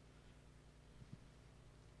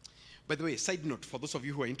 By the way, side note for those of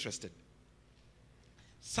you who are interested.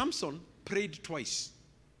 Samson prayed twice.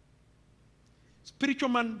 Spiritual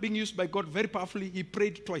man being used by God very powerfully, he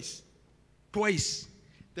prayed twice. Twice.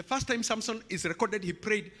 The first time Samson is recorded he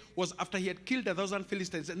prayed was after he had killed 1,000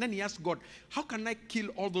 Philistines. And then he asked God, how can I kill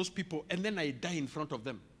all those people and then I die in front of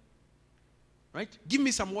them? Right? Give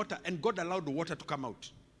me some water. And God allowed the water to come out.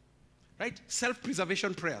 Right?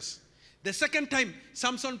 Self-preservation prayers. The second time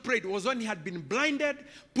Samson prayed was when he had been blinded,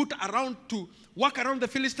 put around to walk around the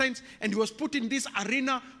Philistines, and he was put in this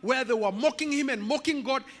arena where they were mocking him and mocking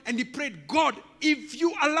God, and he prayed, God, if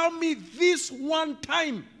you allow me this one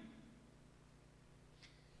time,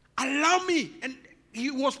 allow me. And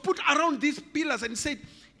he was put around these pillars and said,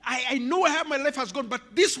 I know how my life has gone, but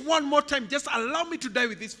this one more time, just allow me to die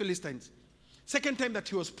with these Philistines. Second time that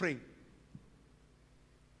he was praying.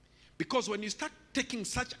 Because when you start taking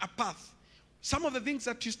such a path, some of the things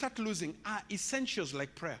that you start losing are essentials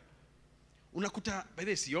like prayer. Unakuta, by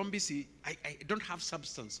this, yombisi, I don't have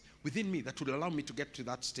substance within me that would allow me to get to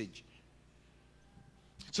that stage.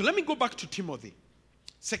 So let me go back to Timothy.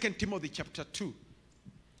 2 Timothy chapter 2,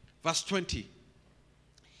 verse 20.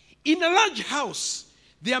 In a large house,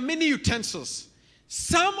 there are many utensils,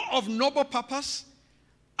 some of noble purpose,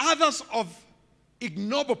 others of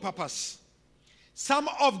ignoble purpose. Some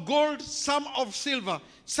of gold, some of silver,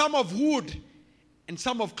 some of wood, and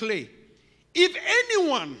some of clay. If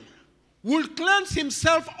anyone will cleanse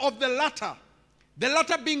himself of the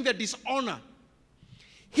latter being the dishonor,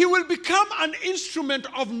 he will become an instrument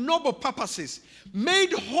of noble purposes,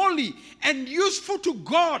 made holy and useful to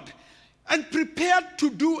God, and prepared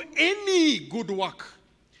to do any good work.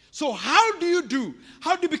 So how do you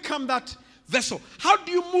become that vessel? How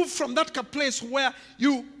do you move from that place where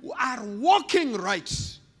you are walking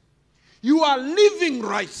right, you are living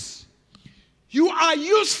right, you are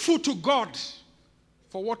useful to God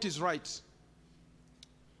for what is right?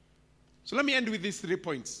 So let me end with these 3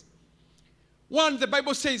 points. One, the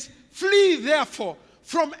Bible says, flee therefore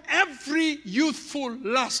from every youthful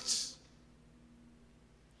lust.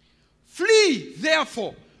 Flee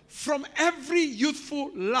therefore from every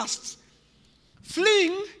youthful lust.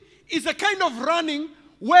 Fleeing is a kind of running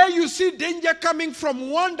where you see danger coming from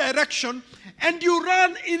one direction and you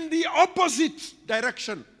run in the opposite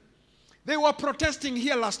direction. They were protesting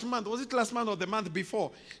here last month. Was it last month or the month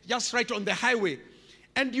before? Just right on the highway.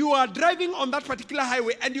 And you are driving on that particular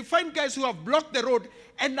highway and you find guys who have blocked the road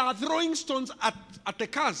and are throwing stones at the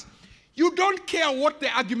cars. You don't care what the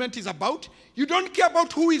argument is about. You don't care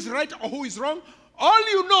about who is right or who is wrong. All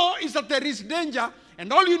you know is that there is danger,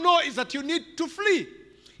 and all you know is that you need to flee.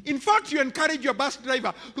 In fact, you encourage your bus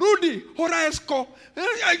driver, Rudy, hora esco.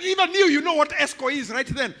 Even you know what esco is right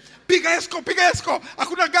then. Piga esco,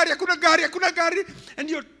 akuna gari. And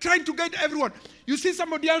you're trying to guide everyone. You see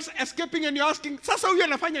somebody else escaping and you're asking, sasa huyu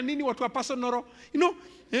anafanya nini watu wa pasonoro?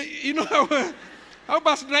 You know how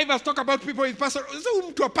bus drivers talk about people with pasonoro. So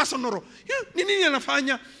mtu wa pasonoro. Nini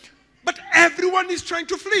anafanya? But everyone is trying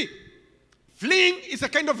to flee. Fleeing is a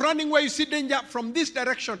kind of running where you see danger from this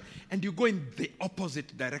direction and you go in the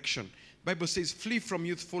opposite direction. Bible says, flee from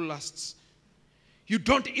youthful lusts. You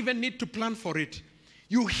don't even need to plan for it.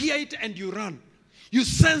 You hear it and you run. You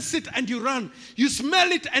sense it and you run. You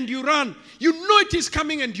smell it and you run. You know it is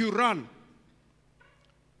coming and you run.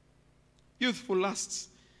 Youthful lusts.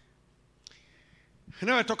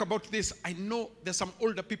 Whenever I talk about this, I know there's some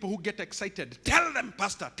older people who get excited. Tell them,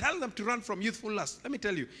 Pastor, tell them to run from youthful lusts. Let me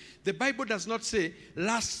tell you, the Bible does not say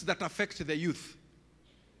lusts that affect the youth.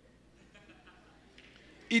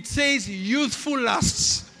 It says youthful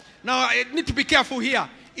lusts. Now, I need to be careful here.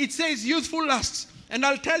 It says youthful lusts. And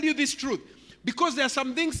I'll tell you this truth. Because there are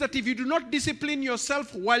some things that if you do not discipline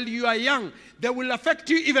yourself while you are young, they will affect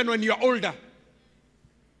you even when you are older.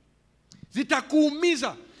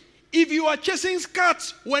 Zitakuumiza. If you are chasing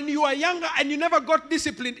skirts when you are younger and you never got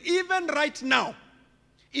disciplined, even right now,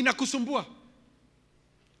 inakusumbua.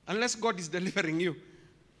 Unless God is delivering you.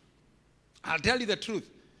 I'll tell you the truth.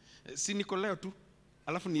 Si niko leo tu,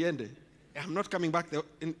 alafu niende. I'm not coming back there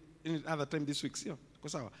in other time this week.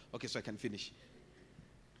 Okay, so I can finish.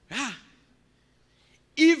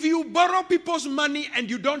 If you borrow people's money and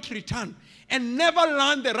you don't return and never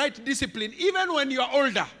learn the right discipline, even when you are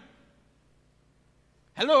older.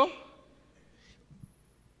 Hello?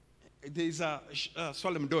 There is a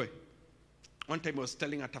solemn doe. One time I was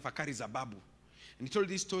telling a tafakari za babu. And he told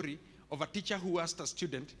this story of a teacher who asked a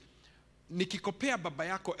student, nikikopea baba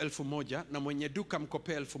yako 1,000 na mwenye duka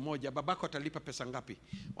mkopea 1,000, babako atalipa pesa ngapi?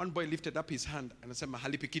 One boy lifted up his hand and anasema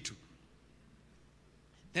halipi kitu.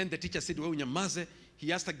 Then the teacher said, wewe unyamaze.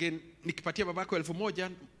 He asked again, nikipatia babako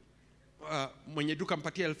 1,000, mwenye duka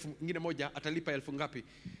mpatia 1,000 atalipa 1,000 ngapi?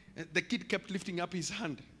 The kid kept lifting up his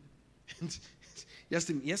hand. He asked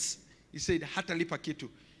him, yes. He said, hatalipa kitu.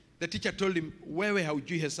 The teacher told him, wewe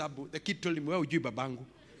haujui hesabu. The kid told him, wewe hujui babangu.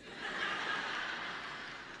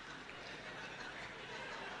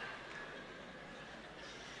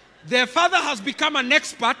 Their father has become an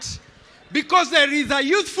expert because there is a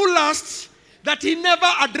youthful lust that he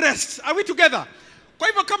never addressed. Are we together? Kwa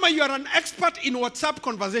hivyo kama you are an expert in WhatsApp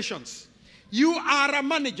conversations, you are a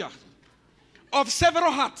manager of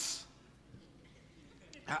several hearts.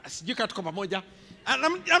 Sijui katuko pamoja. And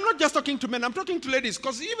I'm not just talking to men, I'm talking to ladies,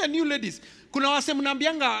 because even you ladies, kuna wase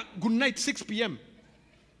mnaambianga good night 6 p.m.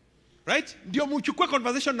 Right? Ndio muchukue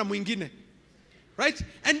conversation na mwingine. Right?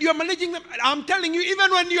 And you are managing them. I'm telling you,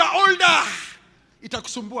 even when you are older,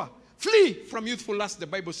 itakusumbua. Flee from youthful lust, the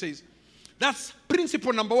Bible says. That's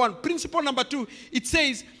principle number 1. Principle number 2, it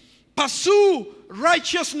says, pursue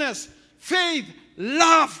righteousness, faith,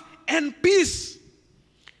 love, and peace.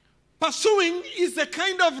 Pursuing is the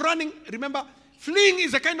kind of running. Remember, fleeing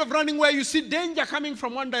is a kind of running where you see danger coming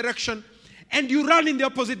from one direction and you run in the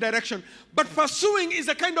opposite direction. But pursuing is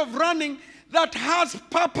a kind of running that has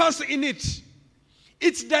purpose in it.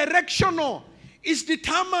 It's directional. It's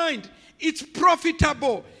determined. It's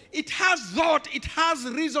profitable. It has thought. It has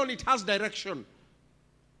reason. It has direction.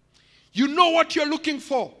 You know what you're looking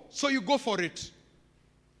for, so you go for it.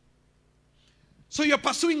 So you're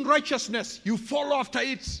pursuing righteousness. You follow after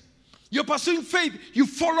it. You're pursuing faith, you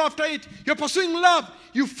follow after it. You're pursuing love,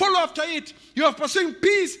 you follow after it. You're pursuing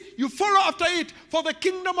peace, you follow after it. For the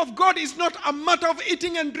kingdom of God is not a matter of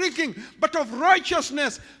eating and drinking, but of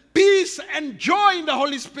righteousness, peace, and joy in the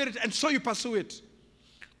Holy Spirit. And so you pursue it.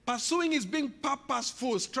 Pursuing is being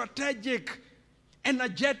purposeful, strategic,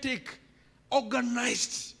 energetic,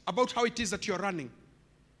 organized about how it is that you're running.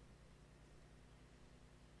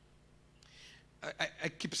 I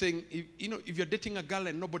keep saying, if you're dating a girl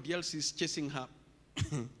and nobody else is chasing her,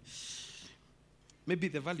 maybe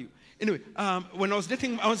the value. Anyway, when I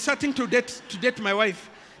was starting to date my wife.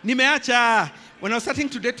 Nimeacha. When I was starting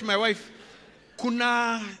to date my wife,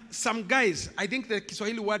 kuna some guys, I think the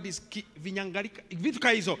Kiswahili word is vinyangarika, vitu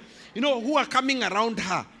kaizo, who are coming around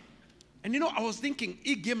her. And I was thinking,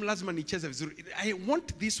 hii game lazima nicheze vizuri. I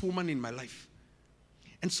want this woman in my life.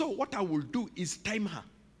 And so what I will do is time her.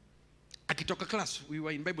 Akitoka class, we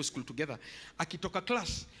were in Bible school together. Akitoka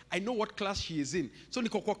class, I know what class she is in. So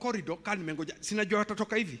niko kwa corridor, kama nimengoja, sinajua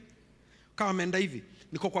atatoka hivi. Kama ameenda hivi,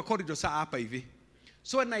 niko kwa corridor saa hapa hivi.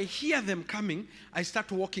 So when I hear them coming, I start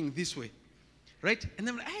walking this way. Right? And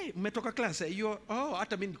then, hey, umetoka class.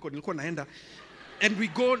 Hata mimi nilikuwa naenda. And we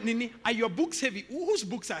go, nini, are your books heavy? Whose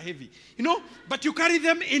books are heavy? But you carry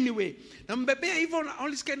them anyway. Nambebea even all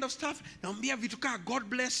this kind of stuff. Nambia vitu kaa, God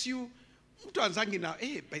bless you. Mtu anzangi na,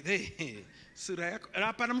 by the sura yako.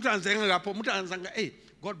 Hapana mtu anzanga hapo, mtu anzanga,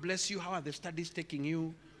 God bless you. How are the studies taking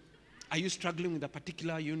you? Are you struggling with a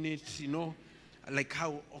particular unit? Like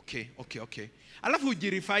how? Okay. Alafu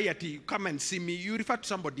ujirifai ati, come and see me. You refer to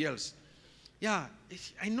somebody else. Yeah,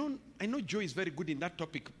 I know Joe is very good in that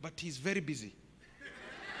topic, but he's very busy.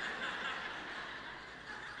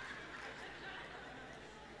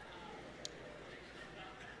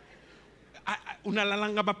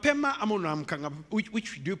 Unalalanga mapema ama unaamkanga?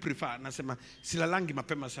 Which do you prefer? Nasema silalangi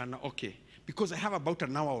mapema sana. Okay, because I have about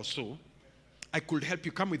an hour or so. I could help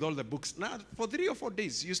you come with all the books. Now, for 3 or 4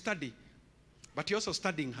 days, you study. But you're also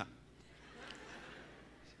studying her.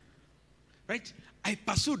 Right? I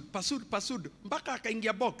pursued. Mpaka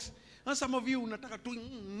akaingia box. And some of you unataka tu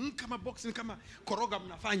kama box ni kama koroga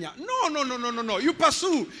mnafanya. No. You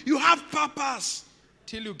pursue. You have purpose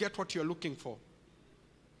till you get what you're looking for.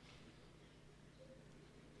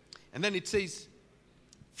 And then it says,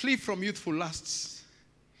 flee from youthful lusts.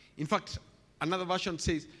 In fact, another version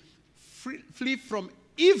says, flee from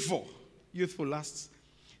evil youthful lusts.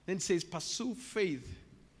 Then it says, pursue faith,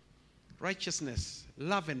 righteousness,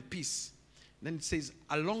 love, and peace. Then it says,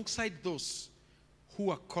 alongside those who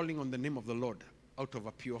are calling on the name of the Lord out of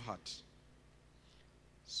a pure heart.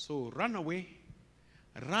 So run away,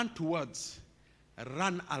 run towards,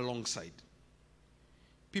 run alongside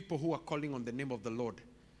people who are calling on the name of the Lord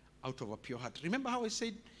out of a pure heart. Remember how I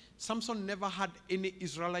said Samson never had any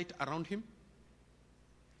Israelite around him?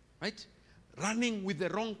 Right? Running with the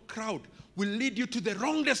wrong crowd will lead you to the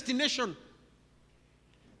wrong destination.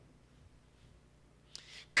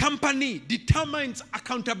 Company determines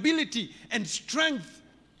accountability and strength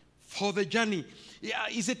for the journey. Yeah,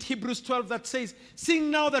 is it Hebrews 12 that says,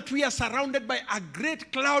 seeing now that we are surrounded by a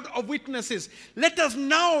great cloud of witnesses, let us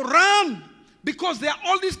now run, because there are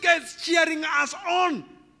all these guys cheering us on,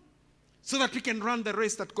 so that we can run the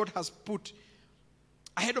race that God has put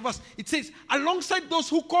ahead of us. It says, alongside those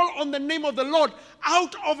who call on the name of the Lord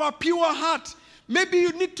out of a pure heart. Maybe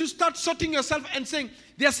you need to start sorting yourself and saying,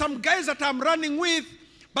 there are some guys that I'm running with,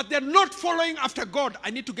 but they're not following after God.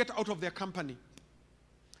 I need to get out of their company.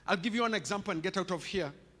 I'll give you an example and get out of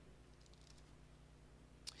here.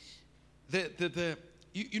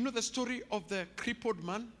 You know the story of the crippled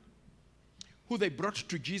man who they brought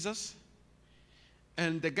to Jesus?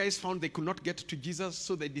 And the guys found they could not get to Jesus,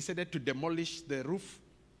 so they decided to demolish the roof.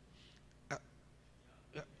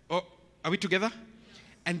 Are we together?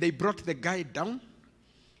 And they brought the guy down.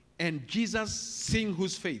 And Jesus, seeing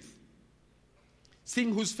whose faith?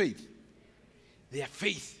 Seeing whose faith? Their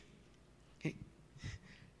faith.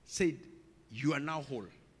 Said, you are now whole.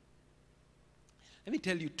 Let me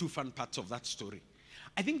tell you two fun parts of that story.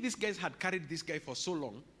 I think these guys had carried this guy for so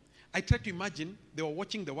long. I try to imagine they were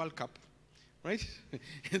watching the World Cup. Right?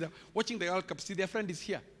 Watching the World Cup. See, their friend is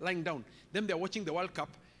here, lying down. Then they're watching the World Cup.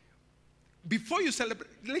 Before you celebrate,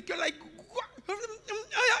 like you're like,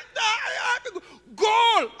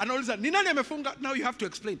 goal! And all of a sudden, now you have to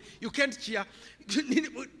explain. You can't cheer.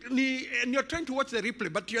 And you're trying to watch the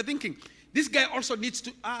replay, but you're thinking, this guy also needs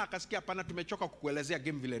to, kasikia pana tumechoka kukuelezea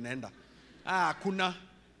game vile naenda. Kuna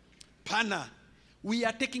pana. We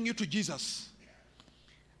are taking you to Jesus.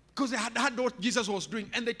 Because they had heard what Jesus was doing,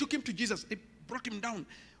 and they took him to Jesus. They brought him down.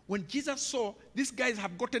 When Jesus saw these guys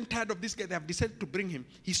have gotten tired of this guy, they have decided to bring him.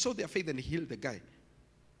 He saw their faith and he healed the guy.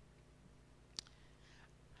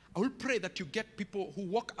 I will pray that you get people who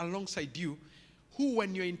walk alongside you, who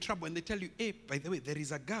when you're in trouble and they tell you, hey, by the way, there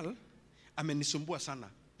is a girl, amenisumbua sana.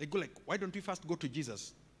 They go like, why don't we first go to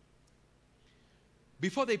Jesus?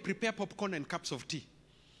 Before they prepare popcorn and cups of tea.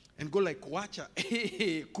 And go like, wacha,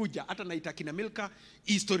 kuja, hata naita kina Milka,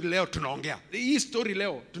 hii story leo tunaongea. Hii story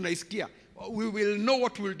leo tunaisikia. We will know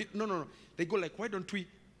what we'll do. No. They go like, why don't we?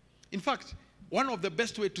 In fact, one of the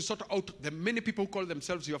best way to sort out the many people who call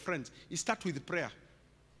themselves your friends is start with prayer.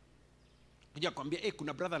 Kuja kwambia, hey,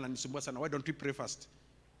 kuna brother ananisumbua sana, why don't we pray first?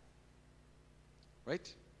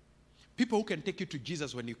 Right? People who can take you to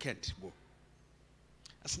Jesus when you can't go.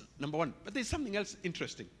 That's number one. But there's something else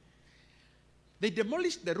interesting. They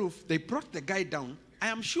demolished the roof. They brought the guy down. I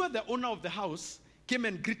am sure the owner of the house came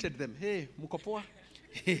and greeted them. Hey, mukopoa.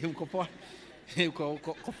 Hey, mukopoa. Hey,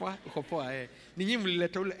 mukopoa. Hey. Ninyi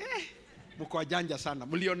mlileta ule. Mko wajanja sana.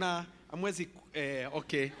 Mliona amwezi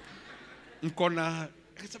okay. Mkona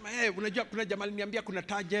akasema unajua kuna jamaa aliniambia kuna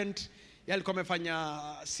Tangent. Yeye alikuwa amefanya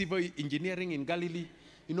civil engineering in Galilee.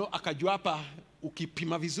 You know, akajua hapa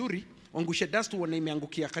ukipima vizuri, ongushe dust uone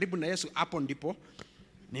imeangukia karibu na Yesu, hapo ndipo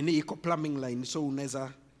nini iko plumbing line, so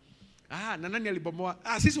unaweza na nani alibomoa?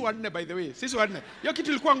 Sisi wanne, by the way, sisi wanne. Hiyo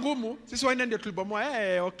kitu ilikuwa ngumu, sisi wanne ndio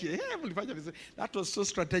tulibomoa. Okay, mlifanya vizuri. That was so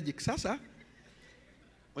strategic. Sasa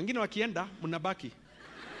wengine wakienda mnabaki.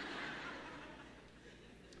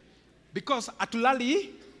 Because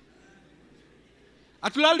atulali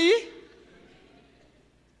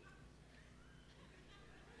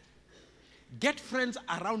get friends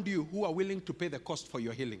around you who are willing to pay the cost for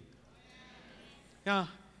your healing. Yeah.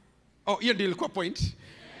 Oh, here the point.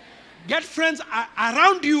 Get friends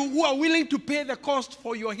around you who are willing to pay the cost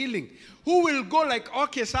for your healing. Who will go like,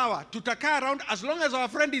 okay, sawa, tutaka around, as long as our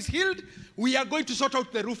friend is healed, we are going to sort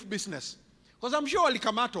out the roof business. Because I'm sure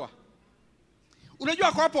walikamatwa.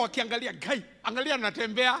 Unajua kwa hapo wakiangalia, guy, angalia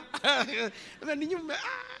natembea. Ninyi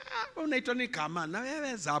unaitwa ni kama, na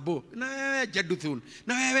wewe Zabo, na wewe Jeduthun,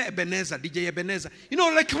 na wewe Ebeneza, DJ Ebeneza. You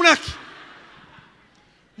know, like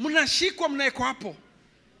mnashikwa mnaekwa hapo.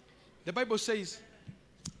 The Bible says,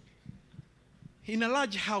 in a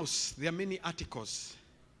large house, there are many articles.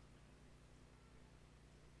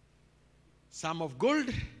 Some of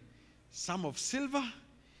gold, some of silver,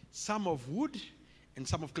 some of wood, and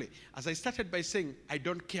some of clay. As I started by saying, I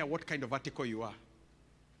don't care what kind of article you are.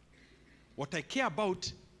 What I care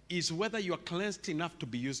about is whether you are cleansed enough to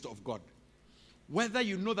be used of God. Whether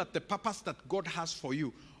you know that the purpose that God has for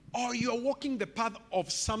you, or you are walking the path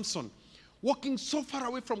of Samson, walking so far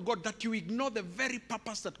away from God that you ignore the very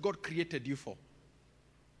purpose that God created you for.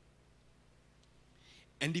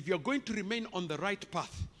 And if you're going to remain on the right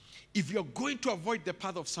path, if you're going to avoid the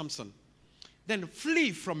path of Samson, then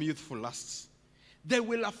flee from youthful lusts. They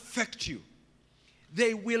will affect you.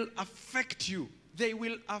 They will affect you. They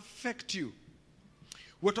will affect you.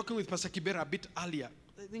 We were talking with Pastor Kibera a bit earlier.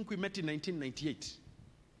 I think we met in 1998.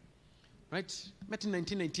 Right? Met in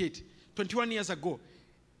 1998. 21 years ago.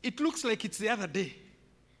 It looks like it's the other day.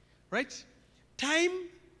 Right? Time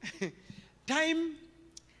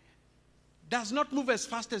does not move as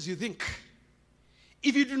fast as you think.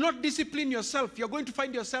 If you do not discipline yourself, you're going to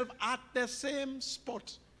find yourself at the same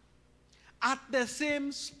spot. At the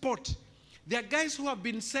same spot. There are guys who have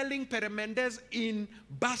been selling Peremendes in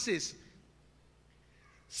buses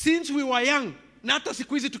since we were young. Na hata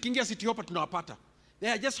siku hizi tukiingia city hopper tunawapata. They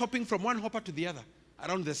are just hopping from one hopper to the other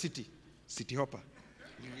around the city. City hopper.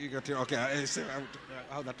 You got it? Okay, I see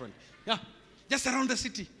how that went. Yeah, just around the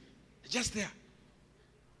city. Just there.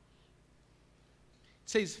 It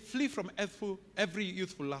says, flee from every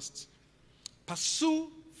youthful lust.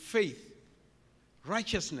 Pursue faith,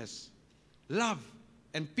 righteousness, love,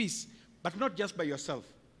 and peace. But not just by yourself.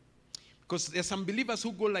 Because there are some believers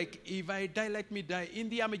who go like, if I die, let me die in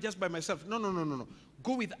the army just by myself. No.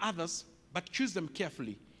 Go with others, but choose them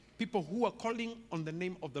carefully. People who are calling on the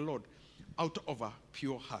name of the Lord out of a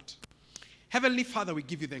pure heart. Heavenly Father, we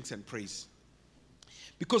give you thanks and praise.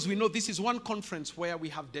 Because we know this is one conference where we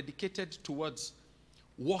have dedicated towards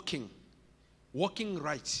walking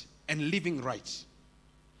right and living right.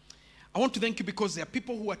 I want to thank you because there are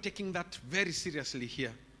people who are taking that very seriously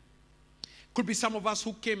here. Could be some of us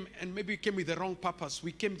who came and maybe came with the wrong purpose.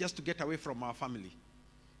 We came just to get away from our family.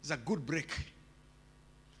 It's a good break.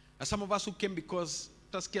 And some of us who came because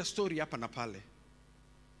taskia story hapa na pale.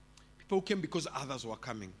 People who came because others were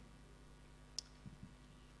coming.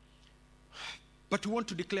 But we want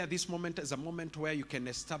to declare this moment as a moment where you can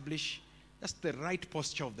establish that's the right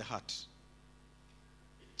posture of the heart.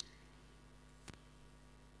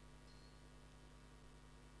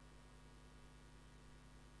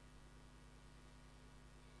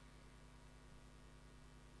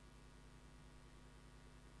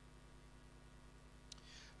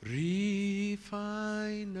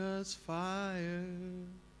 Refiner's fire,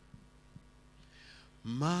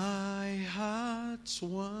 my heart's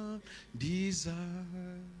one desire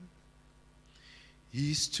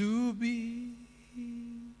is to be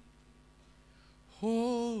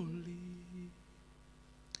holy,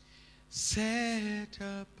 set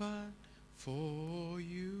apart for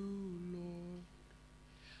you, Lord.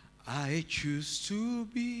 I choose to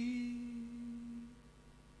be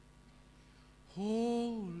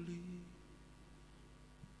holy,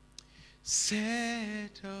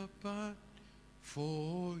 set apart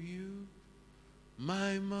for you,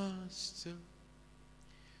 my Master,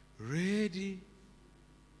 ready,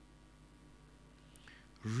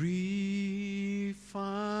 refiner's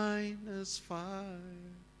fire.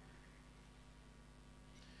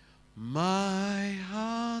 My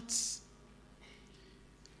heart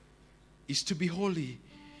is to be holy,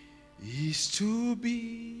 is to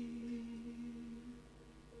be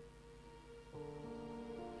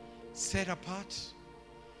set apart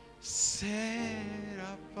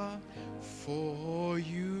for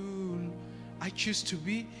you. I choose to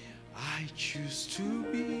be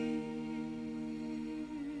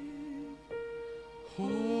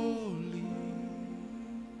holy,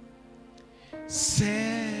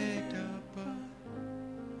 set apart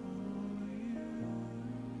for you,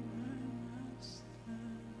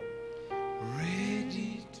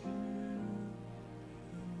 ready to.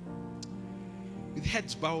 With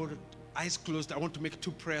heads bowed, eyes closed, I want to make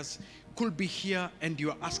two prayers. Could be here and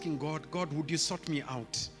you're asking God, God, would you sort me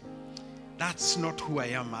out? That's not who I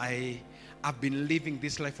am. I've been living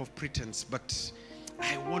this life of pretense, but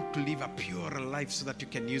I want to live a purer life so that you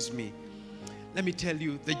can use me. Let me tell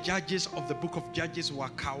you, the judges of the book of Judges were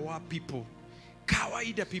kawaida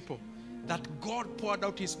people that God poured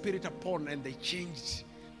out his spirit upon and they changed.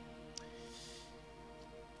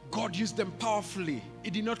 God used them powerfully.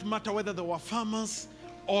 It did not matter whether they were farmers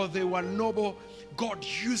or they were noble. God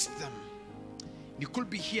used them. You could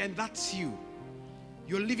be here and that's you.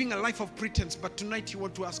 You're living a life of pretense, but tonight you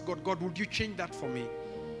want to ask God, God, would you change that for me?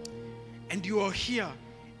 And you are here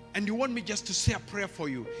and you want me just to say a prayer for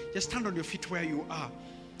you. Just stand on your feet where you are.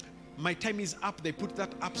 My time is up. They put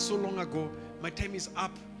that up so long ago. My time is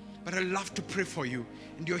up, but I love to pray for you.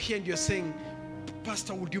 And you're here and you're saying,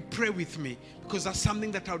 Pastor, would you pray with me? Because that's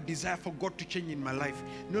something that I would desire for God to change in my life.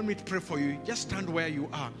 You want me to pray for you? Just stand where you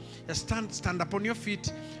are. Just stand up on your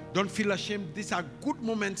feet. Don't feel ashamed. These are good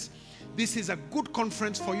moments. This is a good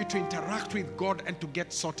conference for you to interact with God and to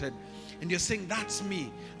get sorted. and you're saying, that's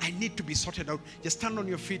me, I need to be sorted out, just stand on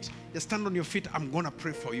your feet. Just stand on your feet. I'm going to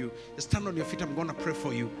pray for you. Just stand on your feet. I'm going to pray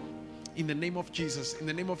for you. In the name of Jesus. In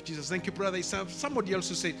the name of Jesus. Thank you, brother. Somebody else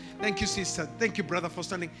who said, thank you, sister. Thank you, brother, for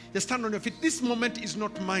standing. Just stand on your feet. This moment is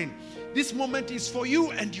not mine. This moment is for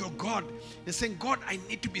you and your God. You're saying, God, I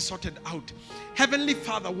need to be sorted out. Heavenly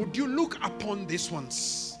Father, would you look upon these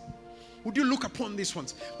ones? Would you look upon these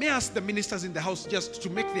ones? May I ask the ministers in the house just to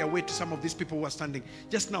make their way to some of these people who are standing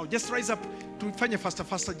just now. Just rise up to fanya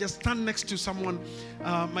faster. Just stand next to someone.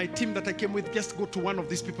 My team that I came with, just go to one of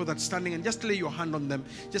these people that's standing and just lay your hand on them.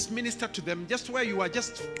 Just minister to them. Just where you are,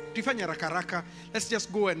 just tufanya raka. Let's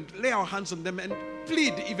just go and lay our hands on them and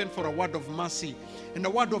plead even for a word of mercy and a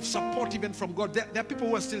word of support even from God. There are people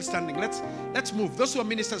who are still standing. Let's move. Those who are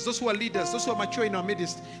ministers, those who are leaders, those who are mature in our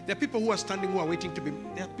midst, there are people who are standing who are waiting to be.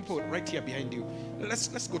 There are people right here behind you.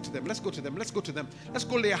 Let's go to them. Let's go to them. Let's go to them. Let's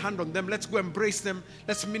go lay a hand on them. Let's go embrace them.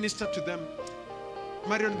 Let's minister to them.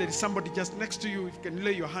 Marion, there is somebody just next to you. If you can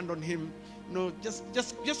lay your hand on him. No, just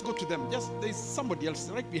go to them. There's somebody else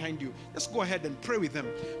right behind you. Just go ahead and pray with them.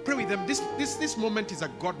 Pray with them. This moment is a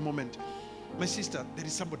God moment. My sister, there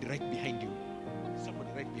is somebody right behind you. Somebody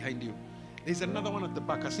right behind you. There's another one at the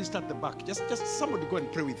back, a sister at the back. Just somebody go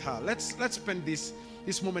and pray with her. Let's spend this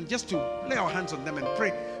moment just to lay our hands on them and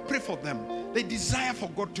pray for them. They desire for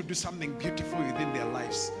God to do something beautiful within their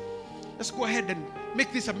lives. Let's go ahead and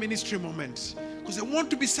make this a ministry moment, because they want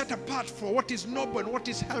to be set apart for what is noble and what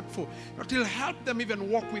is helpful. That will help them even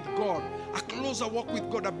walk with God, a closer walk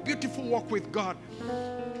with God, a beautiful walk with God.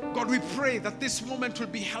 God, we pray that this moment will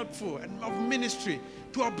be helpful and of ministry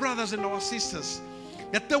to our brothers and our sisters,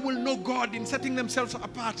 that they will know God in setting themselves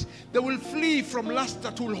apart. They will flee from lust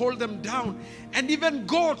that will hold them down and even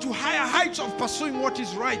go to higher heights of pursuing what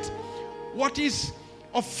is right, what is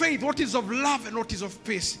of faith, what is of love, and what is of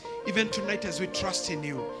peace, even tonight as we trust in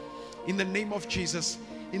you. In the name of Jesus,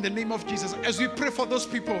 in the name of Jesus, as we pray for those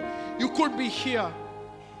people, you could be here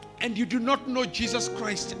and you do not know Jesus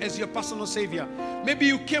Christ as your personal Savior. Maybe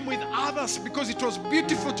you came with others because it was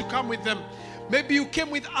beautiful to come with them. Maybe you came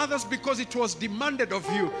with others because it was demanded of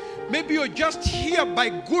you. Maybe you're just here by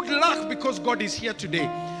good luck because God is here today.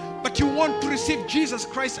 But you want to receive Jesus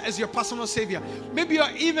Christ as your personal Savior. Maybe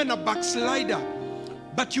you're even a backslider,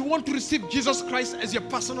 but you want to receive Jesus Christ as your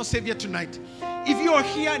personal Savior tonight. If you are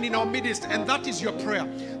here and in our midst and that is your prayer,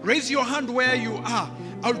 raise your hand where you are.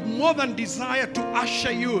 I would more than desire to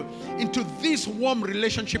usher you into this warm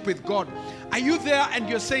relationship with God. Are you there and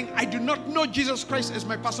you're saying, I do not know Jesus Christ as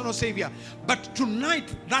my personal Savior, but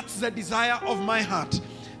tonight that's the desire of my heart.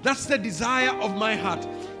 That's the desire of my heart.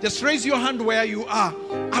 Just raise your hand where you are.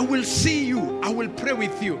 I will see you. I will pray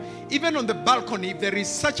with you. Even on the balcony, if there is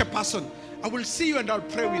such a person, I will see you and I'll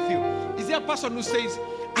pray with you. Is there a person who says,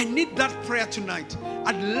 I need that prayer tonight.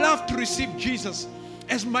 I'd love to receive Jesus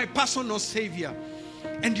as my personal Savior.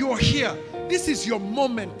 And you are here. This is your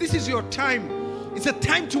moment. This is your time. It's a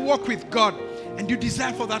time to walk with God. And you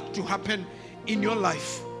desire for that to happen in your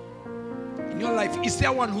life. In your life, is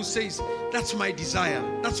there one who says, that's my desire.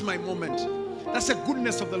 That's my moment. That's the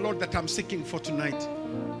goodness of the Lord that I'm seeking for tonight.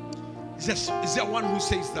 Is there one who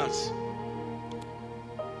says that?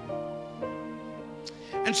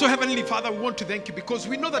 And so, Heavenly Father, we want to thank you because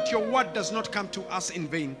we know that your word does not come to us in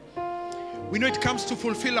vain. We know it comes to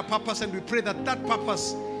fulfill a purpose, and we pray that that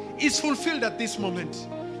purpose is fulfilled at this moment.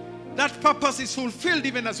 That purpose is fulfilled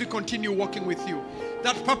even as we continue walking with you.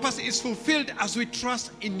 That purpose is fulfilled as we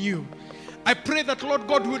trust in you. I pray that, Lord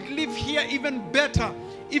God, would live here even better,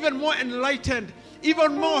 even more enlightened,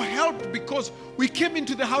 even more helped, because we came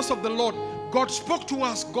into the house of the Lord. God spoke to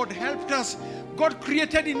us. God helped us. God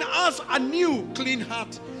created in us a new clean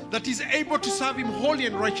heart that is able to serve him wholly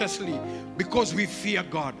and righteously because we fear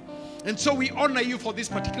God. And so we honor you for this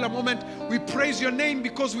particular moment. We praise your name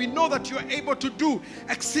because we know that you are able to do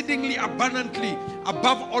exceedingly abundantly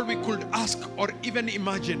above all we could ask or even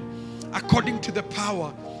imagine, according to the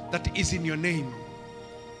power that is in your name.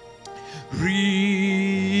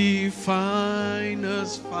 Refine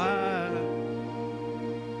us fire.